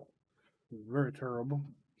 Very terrible.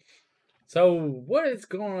 So, what is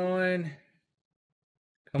going on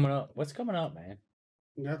coming up? What's coming up, man?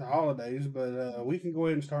 We got the holidays, but we can go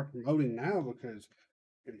ahead and start promoting now because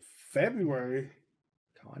in February,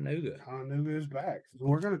 Conuga is back. So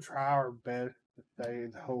we're going to try our best to stay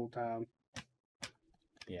the whole time.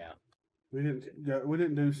 Yeah. We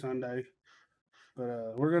didn't do Sunday,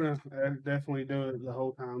 but we're going to definitely do it the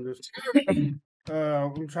whole time. Just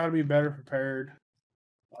we'll try to be better prepared.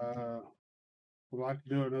 We'd like to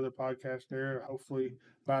do another podcast there. Hopefully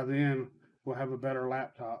by then we'll have a better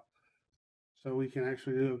laptop so we can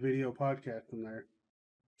actually do a video podcast from there.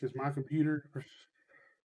 Because my computer is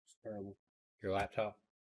terrible. Your laptop?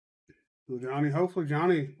 Well, hopefully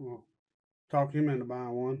Johnny will talk him into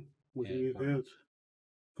buying one. We can use his.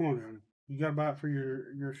 Come on, Johnny. You got to buy it for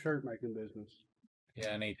your shirt making business.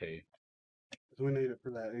 Yeah, I need to. We need it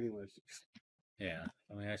for that anyways. Yeah,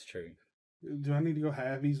 I mean, that's true. Do I need to go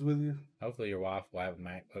halvies with you? Hopefully your wife will have a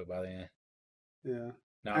MacBook by then. Yeah.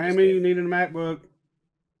 No, I mean, you needed a MacBook.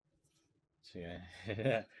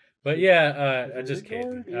 Yeah. But yeah, I'm just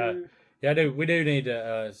kidding. Yeah, we do need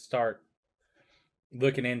to start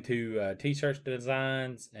looking into t-shirt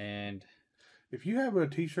designs. And if you have a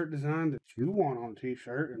t-shirt design that you want on a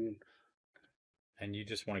t-shirt and you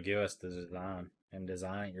just want to give us the design and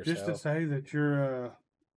design it yourself. Just to say that your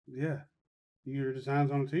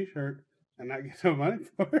design's on a t-shirt and not get no money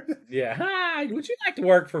for it. Yeah. Hi, would you like to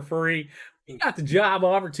work for free? We got the job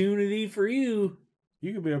opportunity for you.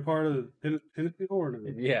 You could be a part of the Tennessee Horror.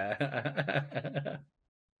 Yeah.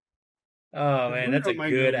 Oh man, that's a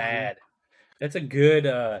good ad. That's a good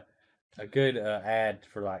ad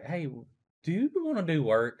for like, hey, do you want to do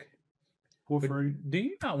work for free? Do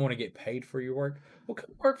you not want to get paid for your work? Well,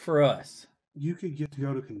 come work for us. You could get to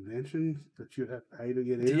go to conventions that you'd have to pay to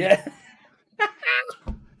get in. Yeah.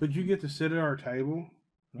 But you get to sit at our table.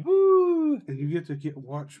 Woo! And you get to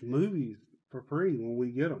watch movies for free when we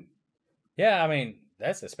get them. Yeah, I mean,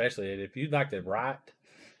 that's especially it. If you'd like to write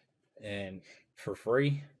and for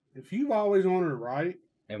free, if you've always wanted to write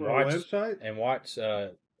and for watch a website and watch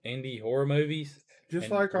indie horror movies, just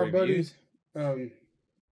and like our reviews. buddy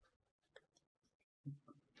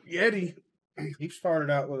Yeti, he started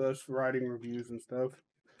out with us writing reviews and stuff,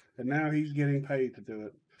 and now he's getting paid to do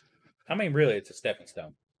it. I mean, really, it's a stepping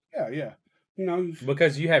stone. Yeah. You know,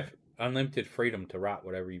 because you have unlimited freedom to write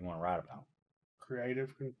whatever you want to write about.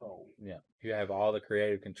 Creative control. Yeah, you have all the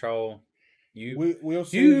creative control. We'll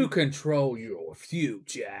see. You control your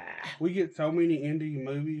future. We get so many indie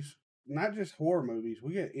movies, not just horror movies.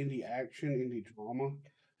 We get indie action, indie drama.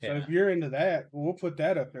 So Yeah. if you're into that, we'll put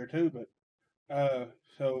that up there too. But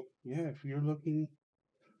so yeah, if you're looking,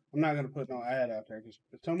 I'm not gonna put no ad out there because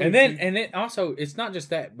so many. And then also, it's not just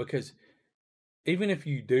that, because even if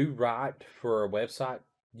you do write for a website,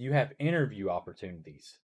 you have interview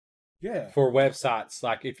opportunities. Yeah. For websites,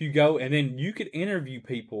 like if you go and then you could interview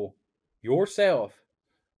people yourself.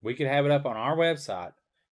 We could have it up on our website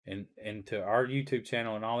and to our YouTube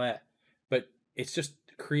channel and all that. But it's just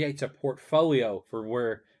creates a portfolio for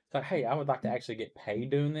where it's like, hey, I would like to actually get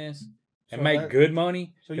paid doing this and So make that- good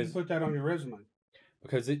money. So you put that on your resume.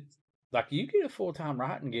 Because it's like you get a full-time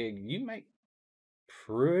writing gig, you make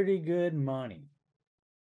pretty good money.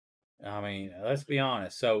 I mean, let's be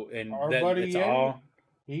honest. So, and Our that, buddy it's Yeti, all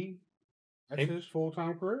that's his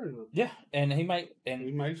full-time career now. yeah, and he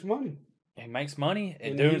He makes money. He makes money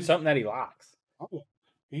and And doing he's- something that he likes Oh,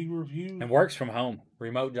 he reviews and works from home,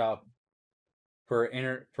 remote job for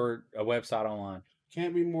a website online.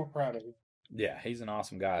 Can't be more proud of him. Yeah, he's an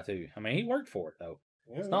awesome guy too. I mean, he worked for it though.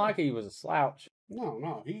 Yeah. It's not like he was a slouch.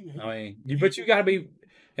 No. He I mean, but you got to be,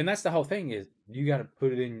 and that's the whole thing is you got to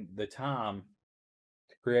put it in the time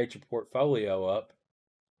to create your portfolio up,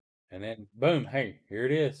 and then boom, hey, here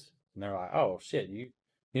it is, and they're like, oh shit, you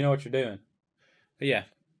know what you're doing. But yeah,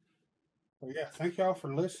 But yeah, thank y'all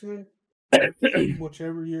for listening.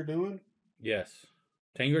 Whichever you're doing. yes,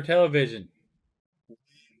 Tinker Television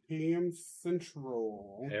PM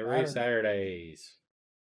Central. every Saturdays.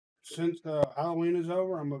 Since Halloween is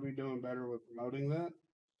over, I'm gonna be doing better with promoting that,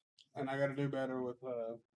 and I got to do better with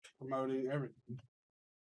promoting everything.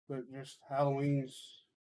 But just Halloween's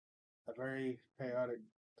a very chaotic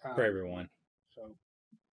time For everyone. So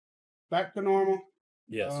back to normal.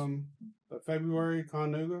 Yes. But February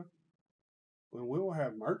Conuga, when we will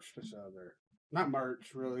have merch to sell there. Not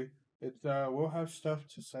merch, really. It's we'll have stuff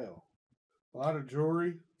to sell. A lot of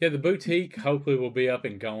jewelry. Yeah, the boutique hopefully will be up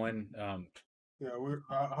and going. Yeah, we're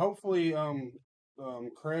hopefully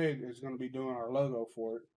Craig is going to be doing our logo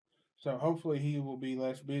for it, so hopefully he will be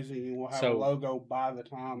less busy and we'll have a logo by the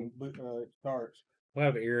time it starts. We'll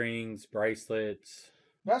have earrings, bracelets.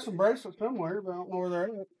 Got some bracelets somewhere, but I don't know where they're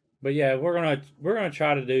at. But yeah, we're gonna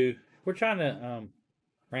try to do. We're trying to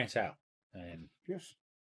branch out and Yes.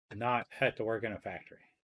 not have to work in a factory.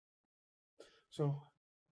 So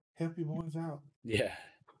help you boys out. Yeah.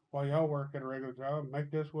 While y'all work at a regular job,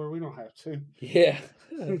 make this where we don't have to. Yeah.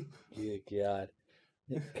 Good God.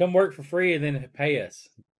 Come work for free and then pay us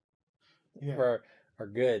for our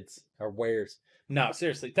goods, our wares. No,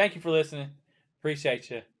 seriously. Thank you for listening. Appreciate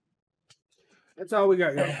you. That's all we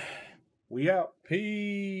got, y'all. We out.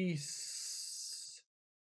 Peace.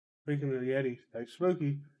 Speaking of the Yeti, stay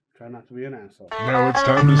spooky. Try not to be an asshole. Now it's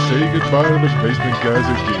time to say goodbye to the basement guys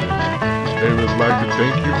again. They would like to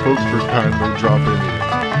thank you folks for kindly dropping in.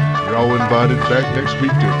 You're all invited back next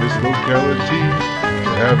week to this locality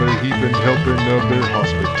to have a heaping helping of their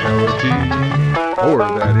hospitality. Or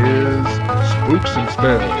that is, spooks and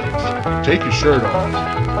spells. Take your shirt off.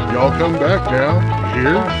 Y'all come back now, you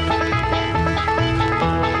hear?